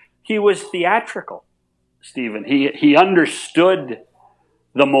 he was theatrical, Stephen. He understood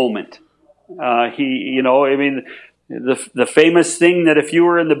the moment. The famous thing that if you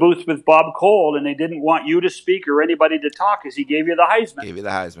were in the booth with Bob Cole and they didn't want you to speak or anybody to talk, is he gave you the Heisman. Gave you the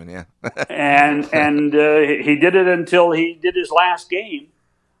Heisman, yeah. and he did it until he did his last game.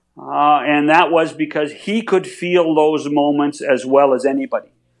 And that was because he could feel those moments as well as anybody.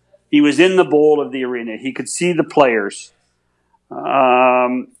 He was in the bowl of the arena. He could see the players.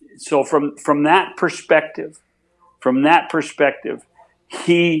 So from that perspective,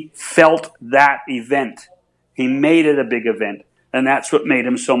 he felt that event. He made it a big event. And that's what made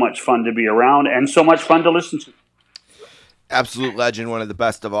him so much fun to be around and so much fun to listen to. Absolute legend, one of the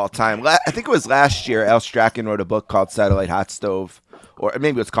best of all time. I think it was last year, Al Strachan wrote a book called Satellite Hot Stove. Or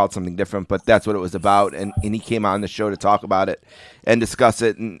maybe it's called something different, but that's what it was about. And he came on the show to talk about it and discuss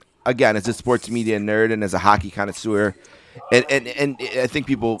it. And again, as a sports media nerd and as a hockey connoisseur, and I think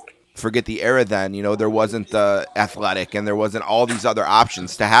people forget the era then. There wasn't the Athletic and there wasn't all these other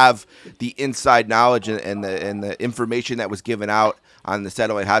options. To have the inside knowledge and the information that was given out on the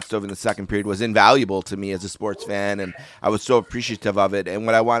Satellite Hot Stove in the second period was invaluable to me as a sports fan, and I was so appreciative of it. And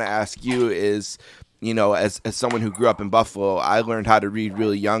what I want to ask you is, as someone who grew up in Buffalo, I learned how to read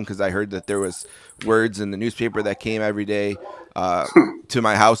really young because I heard that there was words in the newspaper that came every day to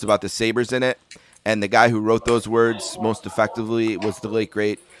my house about the Sabres in it. And the guy who wrote those words most effectively was the late,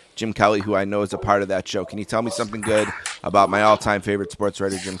 great Jim Kelly, who I know is a part of that show. Can you tell me something good about my all-time favorite sports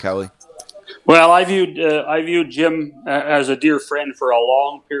writer, Jim Kelly? Well, I viewed Jim as a dear friend for a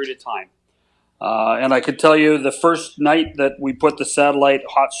long period of time. And I could tell you the first night that we put the Satellite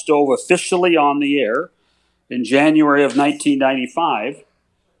Hot Stove officially on the air in January of 1995,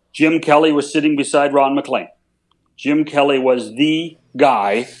 Jim Kelly was sitting beside Ron McLean. Jim Kelly was the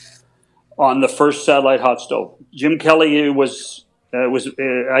guy on the first Satellite Hot Stove. Jim Kelly was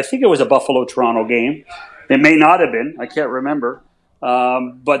I think it was a Buffalo-Toronto game. It may not have been. I can't remember.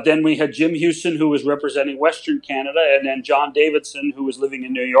 But then we had Jim Houston, who was representing Western Canada, and then John Davidson, who was living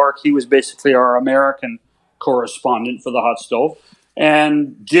in New York. He was basically our American correspondent for the Hot Stove.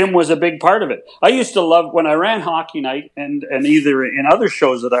 And Jim was a big part of it. I used to love, when I ran Hockey Night and either in other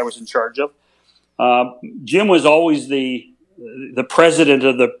shows that I was in charge of, Jim was always the president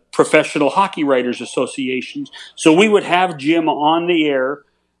of the Professional Hockey Writers Association. So we would have Jim on the air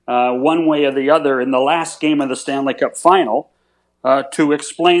one way or the other in the last game of the Stanley Cup Final to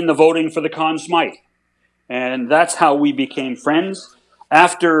explain the voting for the Conn Smythe. And that's how we became friends.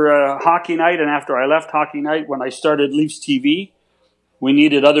 After Hockey Night and after I left Hockey Night, when I started Leafs TV, we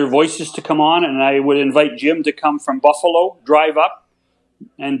needed other voices to come on, and I would invite Jim to come from Buffalo, drive up,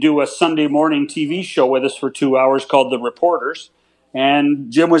 and do a Sunday morning TV show with us for 2 hours called The Reporters.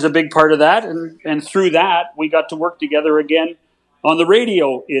 And Jim was a big part of that, and through that, we got to work together again on the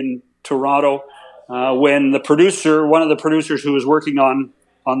radio in Toronto when the producer, one of the producers who was working on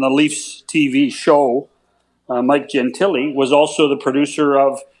the Leafs TV show, Mike Gentili, was also the producer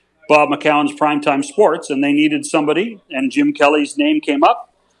of Bob McCown's Primetime Sports, and they needed somebody, and Jim Kelly's name came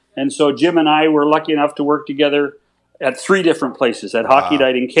up. And so Jim and I were lucky enough to work together at 3 different places, at Hockey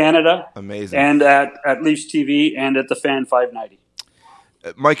Night in Canada, amazing, and at Leafs TV, and at the Fan 590.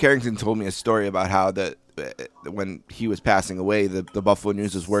 Mike Harrington told me a story about how when he was passing away, the Buffalo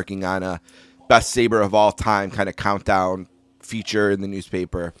News was working on a best Sabre of all time kind of countdown feature in the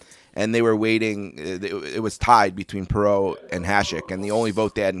newspaper, and they were waiting. It was tied between Perot and Hasek, and the only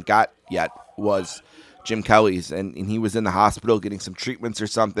vote they hadn't got yet was Jim Kelly's, and he was in the hospital getting some treatments or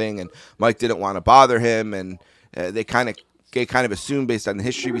something, and Mike didn't want to bother him, and they kind of assumed based on the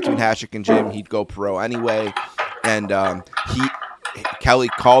history between Hasek and Jim he'd go Perot anyway, and Kelly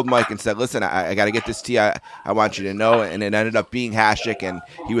called Mike and said, listen, I got to get this to you. I want you to know. And it ended up being Hasek, and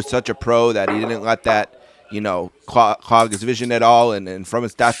he was such a pro that he didn't let that, clog his vision at all. And from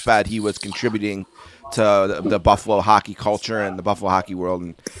his deathbed, he was contributing to the Buffalo hockey culture and the Buffalo hockey world.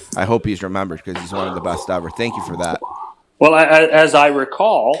 And I hope he's remembered because he's one of the best ever. Thank you for that. Well, as I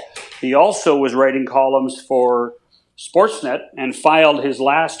recall, he also was writing columns for Sportsnet and filed his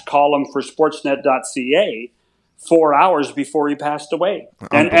last column for Sportsnet.ca 4 hours before he passed away.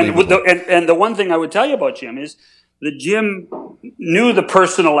 And the one thing I would tell you about Jim is that Jim knew the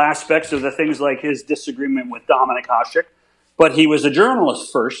personal aspects of the things like his disagreement with Dominic Hasek, but he was a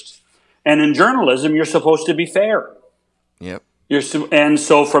journalist first. And in journalism, you're supposed to be fair. Yep. And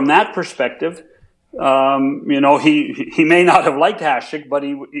so from that perspective, he may not have liked Hasek, but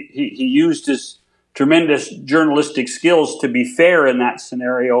he used his tremendous journalistic skills to be fair in that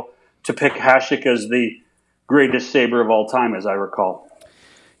scenario to pick Hasek as the greatest Sabre of all time, as I recall.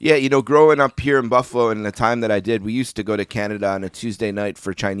 Yeah, growing up here in Buffalo in the time that I did, we used to go to Canada on a Tuesday night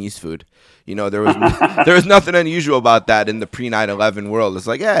for Chinese food. There was nothing unusual about that in the pre-9/11 world. It's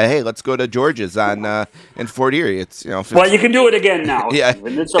like, yeah, hey, let's go to George's in Fort Erie. It's well, you can do it again now. Yeah,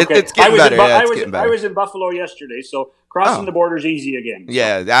 Stephen. It's okay. It's getting better. I was in Buffalo yesterday, so crossing the border is easy again. So.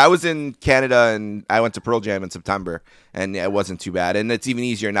 Yeah, I was in Canada and I went to Pearl Jam in September, and it wasn't too bad. And it's even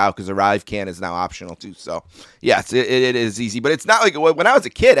easier now because Arrive can is now optional too. So yes, it is easy, but it's not like when I was a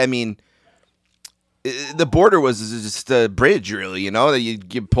kid. I mean, the border was just a bridge, really.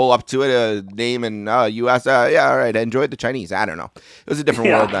 You pull up to it, a name and U.S. Yeah, all right. I enjoyed the Chinese. I don't know. It was a different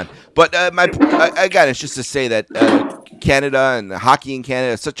world then. But again, it's just to say that Canada and hockey in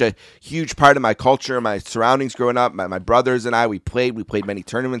Canada is such a huge part of my culture, my surroundings growing up. My brothers and I, we played many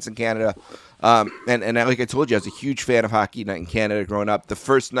tournaments in Canada. And like I told you, I was a huge fan of Hockey Night in Canada growing up. The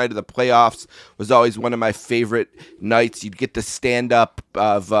first night of the playoffs was always one of my favorite nights. You'd get the stand-up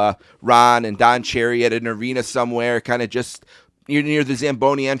of Ron and Don Cherry at an arena somewhere, kind of just near the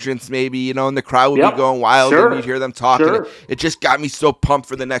Zamboni entrance maybe, and the crowd would be going wild, and you'd hear them talking. Sure. It just got me so pumped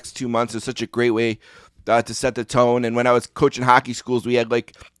for the next 2 months. It was such a great way to set the tone. And when I was coaching hockey schools, we had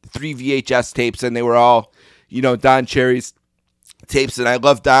like 3 VHS tapes, and they were all, Don Cherry's tapes, and I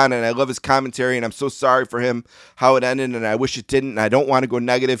love Don and I love his commentary, and I'm so sorry for him how it ended, and I wish it didn't, and I don't want to go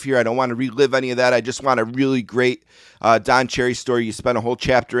negative here. I don't want to relive any of that. I just want a really great Don Cherry story. You spent a whole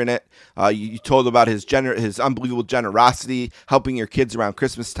chapter in it. You told about his unbelievable generosity, helping your kids around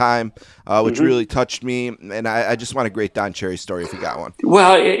Christmas time, which really touched me, and I just want a great Don Cherry story if you got one.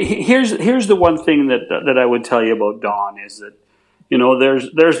 Well, here's the one thing that I would tell you about Don is that,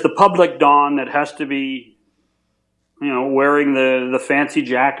 there's the public Don that has to be wearing the fancy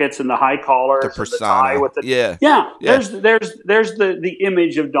jackets and the high collars, the persona, and the tie with the yeah. There's the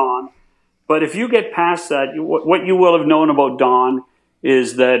image of Don, but if you get past that, what you will have known about Don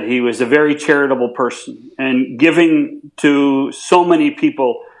is that he was a very charitable person and giving to so many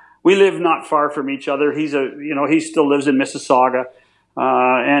people. We live not far from each other. He still lives in Mississauga,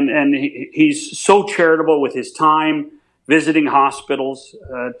 and he's so charitable with his time, visiting hospitals,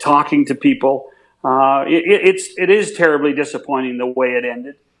 talking to people. It is terribly disappointing the way it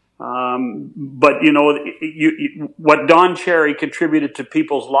ended. But what Don Cherry contributed to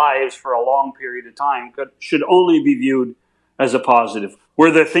people's lives for a long period of time should only be viewed as a positive.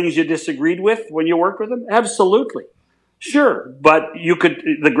 Were there things you disagreed with when you worked with him? Absolutely. Sure. But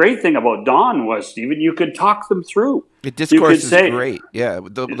the great thing about Don was, Stephen, you could talk them through. The discourse is great. Yeah. It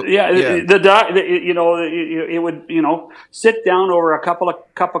would, sit down over a cup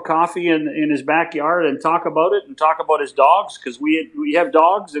of coffee in his backyard and talk about it and talk about his dogs, because we have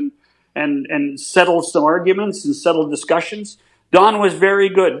dogs, and settle some arguments and settle discussions. Don was very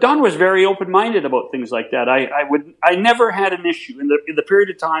good. Don was very open-minded about things like that. I never had an issue in the period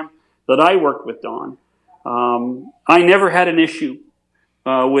of time that I worked with Don. I never had an issue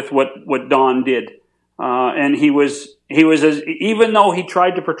with what Don did, and he was even though he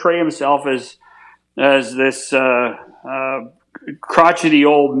tried to portray himself as this crotchety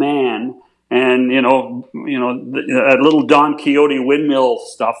old man, and a little Don Quixote windmill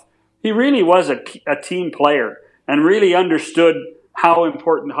stuff. He really was a team player and really understood how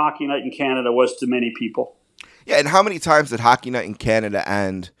important Hockey Night in Canada was to many people. Yeah, and how many times did Hockey Night in Canada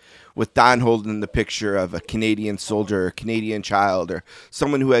end with Don holding the picture of a Canadian soldier, a Canadian child, or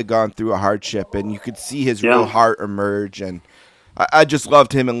someone who had gone through a hardship, and you could see his real heart emerge. And I just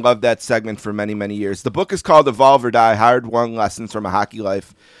loved him and loved that segment for many, many years. The book is called Evolve or Die, Hard-Won Lessons from a Hockey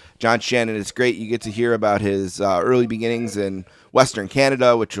Life. John Shannon, it's great. You get to hear about his early beginnings in Western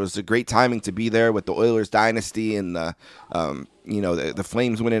Canada, which was a great timing to be there with the Oilers dynasty and the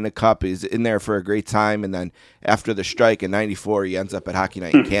Flames winning a cup. He's in there for a great time. And then after the strike in '94, he ends up at Hockey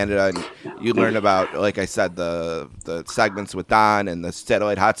Night in Canada. And you learn about, like I said, the segments with Don and the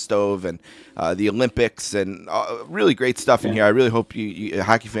satellite hot stove and the Olympics and really great stuff in here. I really hope you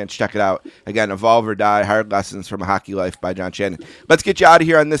hockey fans check it out. Again, Evolve or Die, Hard Lessons from a Hockey Life by John Shannon. Let's get you out of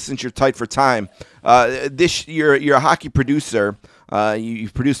here on this since you're tight for time. You're a hockey producer.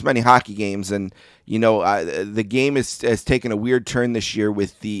 You've produced many hockey games, and the game has taken a weird turn this year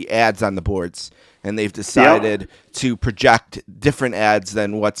with the ads on the boards, and they've decided to project different ads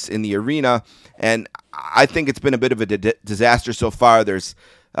than what's in the arena. And I think it's been a bit of a disaster so far. There's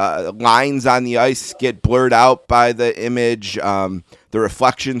lines on the ice get blurred out by the image. The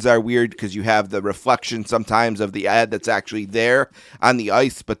reflections are weird because you have the reflection sometimes of the ad that's actually there on the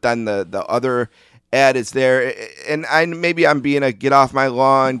ice, but then the other ad is there. And maybe I'm being a get off my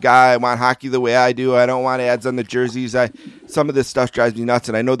lawn guy. I want hockey the way I do. I don't want ads on the jerseys. Some of this stuff drives me nuts,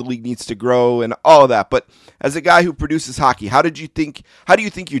 and I know the league needs to grow and all of that. But as a guy who produces hockey, how do you think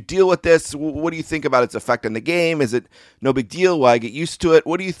you deal with this? What do you think about its effect on the game? Is it no big deal? Will I get used to it?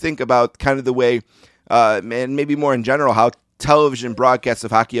 What do you think about kind of the way, and maybe more in general, how television broadcasts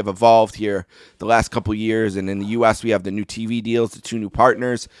of hockey have evolved here the last couple of years? And in the U.S., we have the new TV deals, the 2 new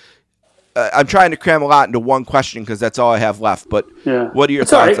partners. I'm trying to cram a lot into one question because that's all I have left. But what are your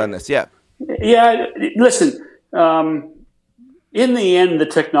thoughts on this? Yeah. Listen, in the end, the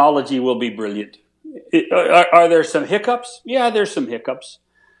technology will be brilliant. Are there some hiccups? Yeah, there's some hiccups.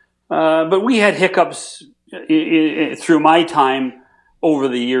 But we had hiccups through my time over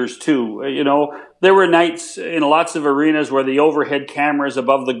the years too. There were nights in lots of arenas where the overhead cameras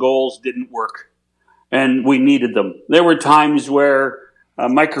above the goals didn't work, and we needed them. There were times where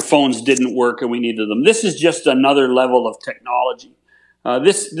microphones didn't work and we needed them. This is just another level of technology.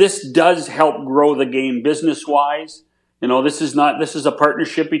 This does help grow the game business-wise. This is a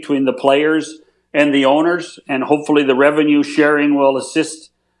partnership between the players and the owners, and hopefully the revenue sharing will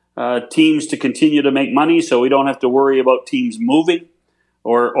assist teams to continue to make money so we don't have to worry about teams moving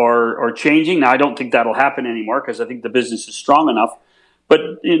or changing. Now, I don't think that'll happen anymore because I think the business is strong enough.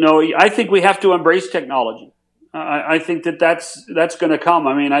 But, I think we have to embrace technology. I think that's going to come.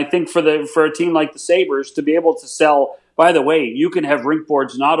 I mean, I think for a team like the Sabres to be able to sell, by the way, you can have rink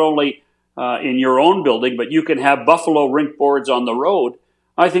boards not only in your own building, but you can have Buffalo rink boards on the road.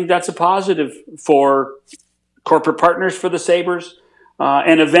 I think that's a positive for corporate partners for the Sabres.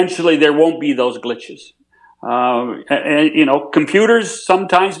 And eventually there won't be those glitches. Computers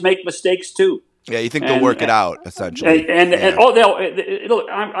sometimes make mistakes too. Yeah, you think they'll work it out essentially. I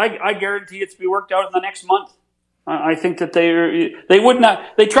guarantee it's to be worked out in the next month. I think that they would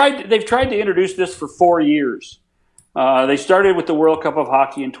not. They've tried to introduce this for 4 years. They started with the World Cup of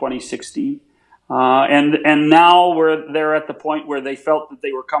Hockey in 2016, and now they're at the point where they felt that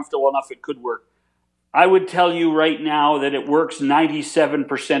they were comfortable enough it could work. I would tell you right now that it works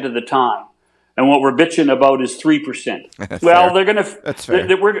 97% of the time, and what we're bitching about is 3%. Well, they're gonna. That's fair.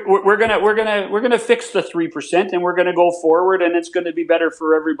 We're gonna fix the 3%, and we're gonna go forward, and it's going to be better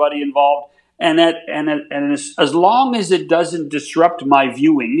for everybody involved. And as long as it doesn't disrupt my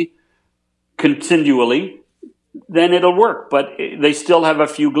viewing continually, then it'll work. But they still have a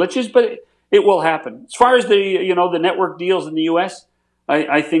few glitches, but it will happen. As far as the network deals in the U.S.,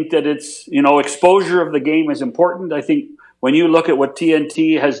 I think that it's exposure of the game is important. I think when you look at what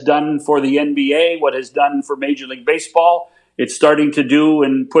TNT has done for the NBA, what has done for Major League Baseball, it's starting to do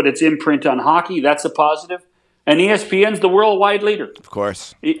and put its imprint on hockey. That's a positive. And ESPN's the worldwide leader. Of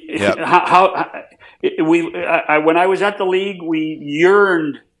course. Yep. When I was at the league, we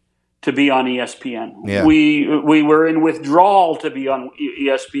yearned to be on ESPN. Yeah. We were in withdrawal to be on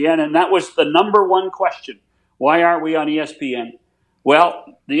ESPN, and that was the number one question. Why aren't we on ESPN?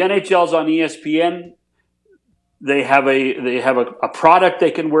 Well, the NHL's on ESPN. They have a product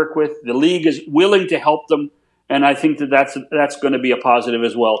they can work with. The league is willing to help them. And I think that's going to be a positive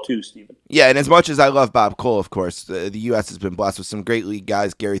as well, too, Stephen. Yeah, and as much as I love Bob Cole, of course, the U.S. has been blessed with some great league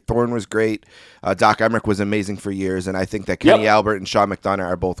guys. Gary Thorne was great. Doc Emmerich was amazing for years, and I think that Kenny Albert and Sean McDonough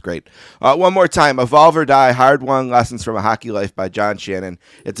are both great. One more time, Evolve or Die, Hard-Won Lessons from a Hockey Life by John Shannon.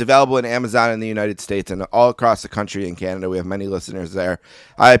 It's available in Amazon in the United States and all across the country in Canada. We have many listeners there.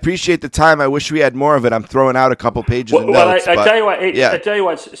 I appreciate the time. I wish we had more of it. I'm throwing out a couple pages of notes. I tell you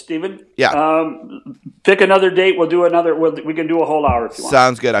what, Stephen. Yeah. Pick another day date. We'll do another. We can do a whole hour if you want.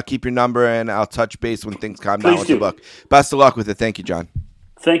 Sounds good. I'll keep your number and I'll touch base when things calm down Please with do. the book. Best of luck with it. Thank you, John.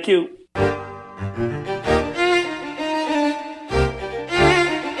 Thank you.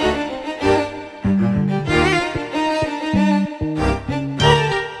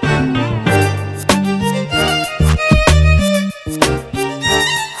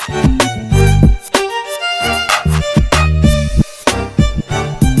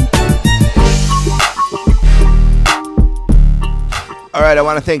 All right, I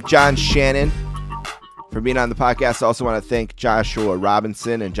want to thank John Shannon for being on the podcast. I also want to thank Joshua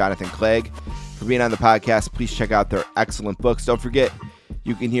Robinson and Jonathan Clegg for being on the podcast. Please check out their excellent books. Don't forget,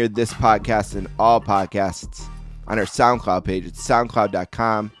 you can hear this podcast and all podcasts on our SoundCloud page. It's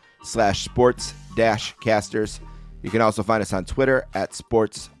soundcloud.com/sports-casters. You can also find us on Twitter at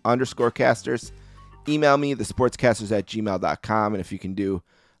sports_casters. Email me, thesportscasters@gmail.com. And if you can do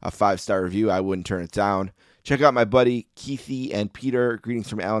a 5-star review, I wouldn't turn it down. Check out my buddy Keithy and Peter, Greetings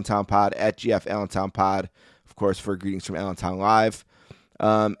from Allentown Pod, at GF Allentown Pod, of course, for Greetings from Allentown Live.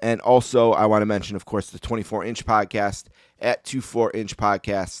 And also, I want to mention, of course, the 24-inch podcast at 24inch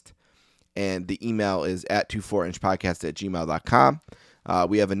podcast. And the email is at 24inchpodcast@gmail.com.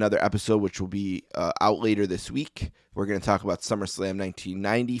 We have another episode which will be out later this week. We're going to talk about SummerSlam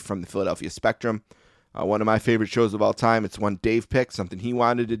 1990 from the Philadelphia Spectrum. One of my favorite shows of all time. It's one Dave picked, something he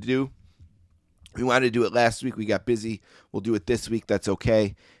wanted to do. We wanted to do it last week. We got busy. We'll do it this week. That's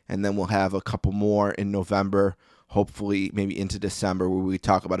okay. And then we'll have a couple more in November, hopefully maybe into December, where we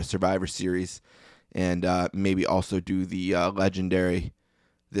talk about a Survivor Series and maybe also do the legendary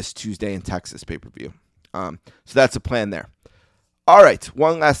This Tuesday in Texas pay-per-view. So that's a plan there. All right.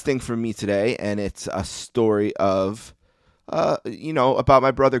 One last thing from me today, and it's a story of, about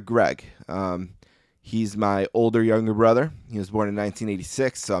my brother Greg. He's my younger brother. He was born in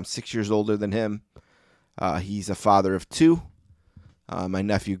 1986, so I'm 6 years older than him. He's a father of two. My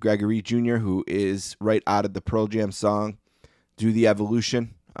nephew Gregory Jr., who is right out of the Pearl Jam song, Do the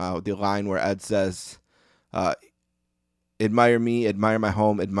Evolution, the line where Ed says, admire me, admire my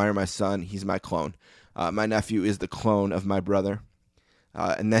home, admire my son, he's my clone. My nephew is the clone of my brother.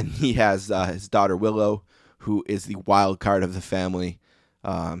 And then he has his daughter Willow, who is the wild card of the family.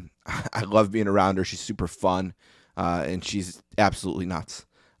 I love being around her. She's super fun, and she's absolutely nuts.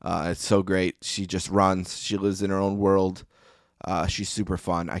 It's so great. She just runs. She lives in her own world. She's super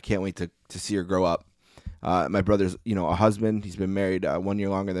fun. I can't wait to see her grow up. My brother's, a husband. He's been married 1 year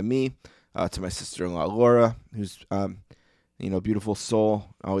longer than me, to my sister-in-law, Laura, who's, beautiful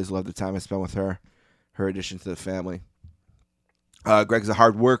soul. I always love the time I spend with her addition to the family. Greg's a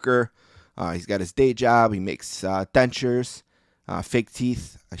hard worker. He's got his day job. He makes dentures. Fake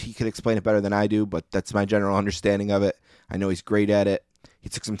teeth. He could explain it better than I do, but that's my general understanding of it. I know he's great at it. He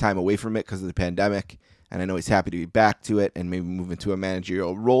took some time away from it because of the pandemic, and I know he's happy to be back to it and maybe move into a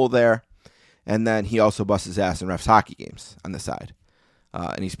managerial role there. And then he also busts his ass and refs hockey games on the side,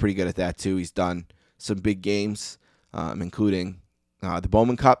 and he's pretty good at that too. He's done some big games, including the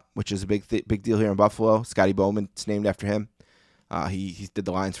Bowman Cup, which is a big deal here in Buffalo. Scotty Bowman, it's named after him. He did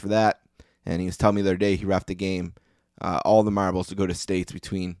the lines for that, and he was telling me the other day he refed a game. All the marbles to go to states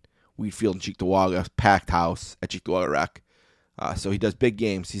between Wheatfield and Cheektowaga, packed house at Cheektowaga Rec. So he does big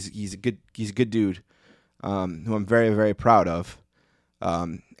games. He's a good dude, who I'm very, very proud of.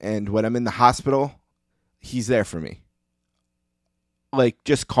 And when I'm in the hospital, he's there for me. Like,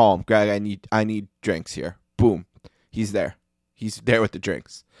 just call him, Greg. I need drinks here. Boom, he's there. He's there with the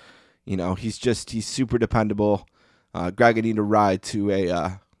drinks. He's super dependable. Greg, I need a ride to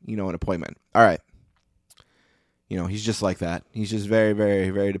an appointment. All right. He's just like that. He's just very, very,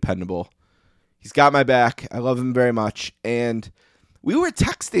 very dependable. He's got my back. I love him very much. And we were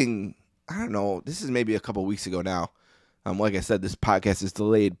texting, I don't know, this is maybe a couple weeks ago now. Like I said, this podcast is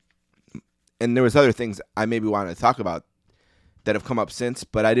delayed. And there was other things I maybe wanted to talk about that have come up since,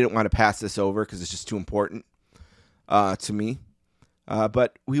 but I didn't want to pass this over because it's just too important to me.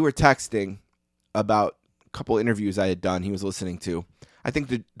 But we were texting about a couple interviews I had done he was listening to. I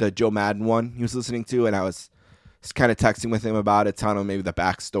think the Joe Madden one he was listening to, and I was just kind of texting with him about it, telling him maybe the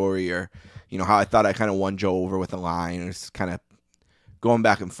backstory or, how I thought I kind of won Joe over with a line, or just kind of going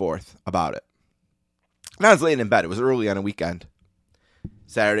back and forth about it. And I was laying in bed. It was early on a weekend,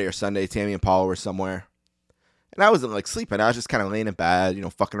 Saturday or Sunday. Tammy and Paula were somewhere. And I wasn't sleeping. I was just kind of laying in bed,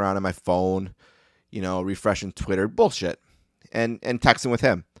 fucking around on my phone, refreshing Twitter, bullshit, and texting with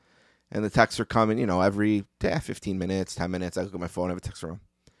him. And the texts are coming, every 15 minutes, 10 minutes. I look at my phone, I have a text from him.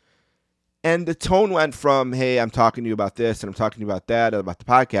 And the tone went from, hey, I'm talking to you about this, and I'm talking to you about that, about the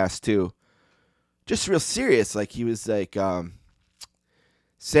podcast too, just real serious. Like he was saying oh,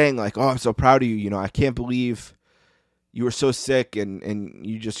 I'm so proud of you. I can't believe you were so sick and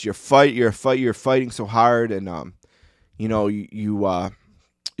you're fighting so hard, and you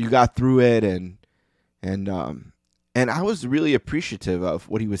got through it, and I was really appreciative of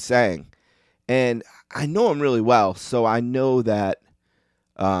what he was saying. And I know him really well, so I know that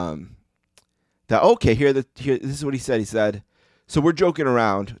okay, this is what he said. He said, so we're joking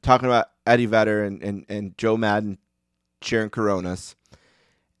around, talking about Eddie Vedder and Joe Madden sharing Coronas.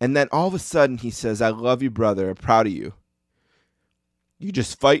 And then all of a sudden he says, I love you, brother. I'm proud of you. You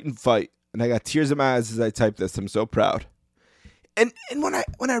just fight and fight. And I got tears in my eyes as I type this. I'm so proud. And when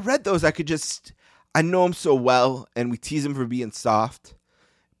I read those, I know him so well, and we tease him for being soft.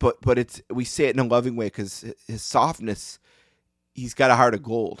 But we say it in a loving way because his softness, he's got a heart of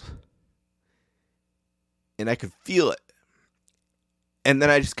gold. And I could feel it. And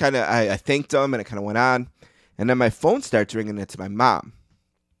then I just kind of, I thanked him, and I kind of went on. And then my phone starts ringing, and it's my mom.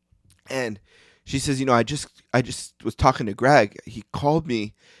 And she says, I just was talking to Greg. He called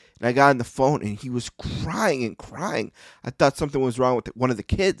me, and I got on the phone, and he was crying and crying. I thought something was wrong with one of the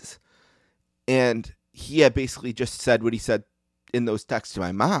kids. And he had basically just said what he said in those texts to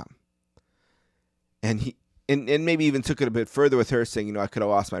my mom. And he and maybe even took it a bit further with her, saying, I could have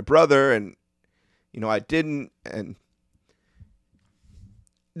lost my brother, and I didn't. And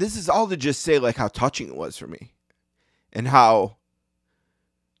this is all to just say like how touching it was for me, and how,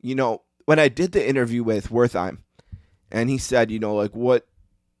 when I did the interview with Wertheim, and he said,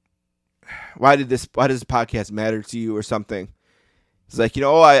 why does this podcast matter to you or something? It's like,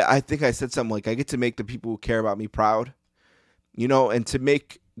 I think I said something like, I get to make the people who care about me proud, and to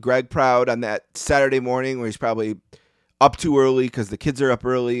make Greg proud on that Saturday morning where he's probably up too early because the kids are up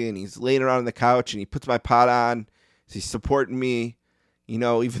early, and he's laying around on the couch, and he puts my pot on, he's supporting me,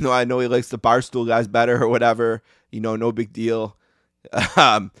 even though I know he likes the Barstool guys better or whatever, no big deal.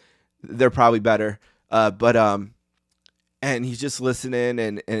 They're probably better. And he's just listening,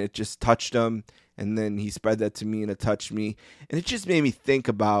 and it just touched him. And then he spread that to me, and it touched me. And it just made me think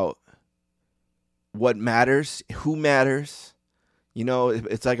about what matters, who matters.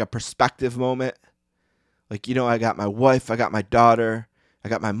 It's like a perspective moment. Like, I got my wife, I got my daughter, I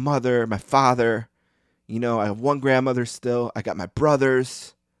got my mother, my father. I have one grandmother still. I got my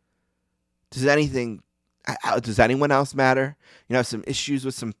brothers. Does anyone else matter? I have some issues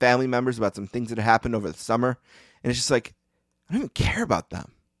with some family members about some things that happened over the summer. And it's just like, I don't even care about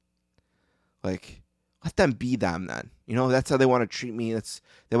them. Like, let them be them then. That's how they want to treat me.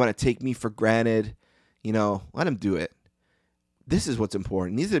 They want to take me for granted. Let them do it. This is what's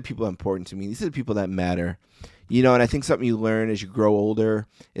important. These are the people that are important to me. These are the people that matter. And I think something you learn as you grow older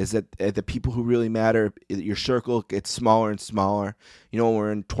is that the people who really matter, your circle gets smaller and smaller. When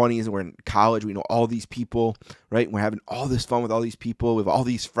we're in 20s and we're in college, we know all these people, right? We're having all this fun with all these people. We have all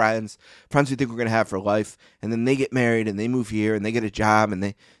these friends we think we're going to have for life. And then they get married, and they move here, and they get a job, and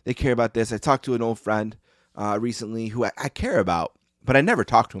they care about this. I talked to an old friend recently who I care about, but I never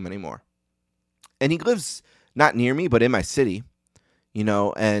talk to him anymore. And he lives not near me, but in my city,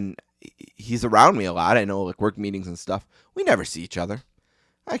 and he's around me a lot. I know, like, work meetings and stuff. We never see each other.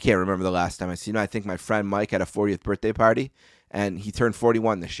 I can't remember the last time I see him. I think my friend Mike had a 40th birthday party, and he turned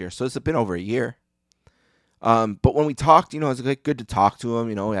 41 this year. So it's been over a year. But when we talked, it was like good to talk to him.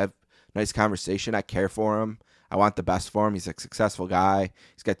 We have a nice conversation. I care for him. I want the best for him. He's a successful guy.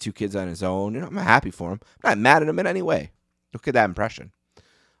 He's got 2 kids on his own. I'm happy for him. I'm not mad at him in any way. Look at that impression.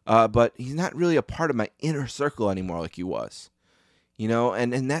 But he's not really a part of my inner circle anymore like he was.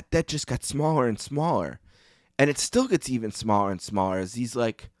 And that just got smaller and smaller. And it still gets even smaller and smaller as these,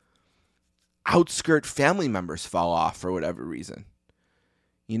 like, outskirt family members fall off for whatever reason.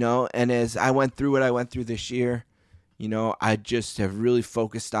 And as I went through what I went through this year, I just have really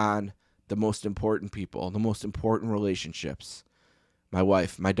focused on the most important people, the most important relationships. My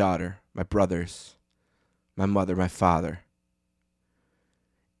wife, my daughter, my brothers, my mother, my father.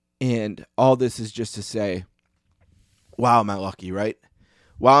 And all this is just to say, wow, am I lucky, right?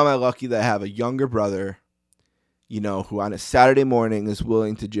 Wow, am I lucky that I have a younger brother, who on a Saturday morning is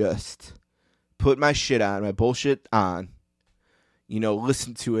willing to just put my shit on, my bullshit on,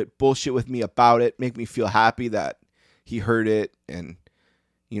 listen to it, bullshit with me about it, make me feel happy that he heard it. And,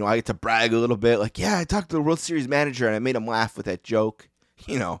 I get to brag a little bit. Like, yeah, I talked to the World Series manager and I made him laugh with that joke,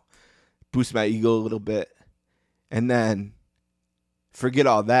 boost my ego a little bit. And then forget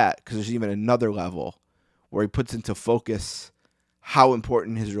all that because there's even another level where he puts into focus how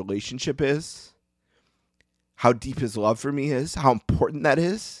important his relationship is, how deep his love for me is, how important that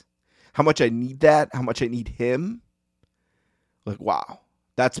is, how much I need that, how much I need him. Like, wow,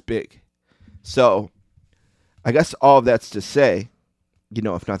 that's big. So I guess all of that's to say,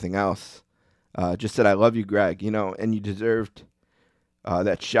 if nothing else, just said, I love you, Greg, and you deserved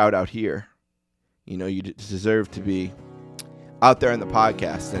that shout out here. You deserve to be out there on the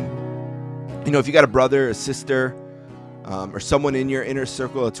podcast. And, if you got a brother, a sister, or someone in your inner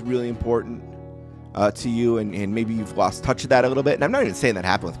circle that's really important to you, and maybe you've lost touch of that a little bit. And I'm not even saying that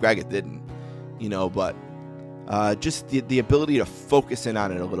happened with Greg, it didn't, but just the ability to focus in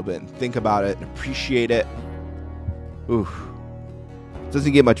on it a little bit and think about it and appreciate it. Ooh, it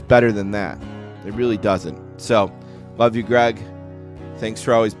doesn't get much better than that. It really doesn't. So, love you, Greg. Thanks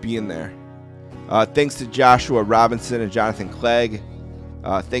for always being there. Thanks to Joshua Robinson and Jonathan Clegg.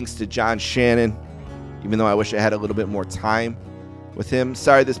 Thanks to John Shannon, even though I wish I had a little bit more time with him.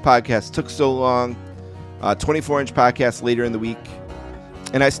 Sorry this podcast took so long. 24-inch podcast later in the week.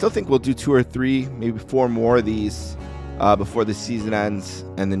 And I still think we'll do 2 or 3, maybe 4 more of these before the season ends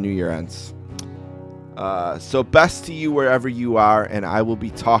and the new year ends. So best to you wherever you are, and I will be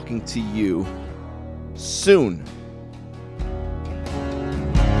talking to you soon.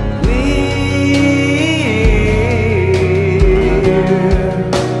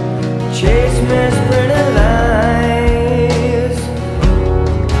 Chase me.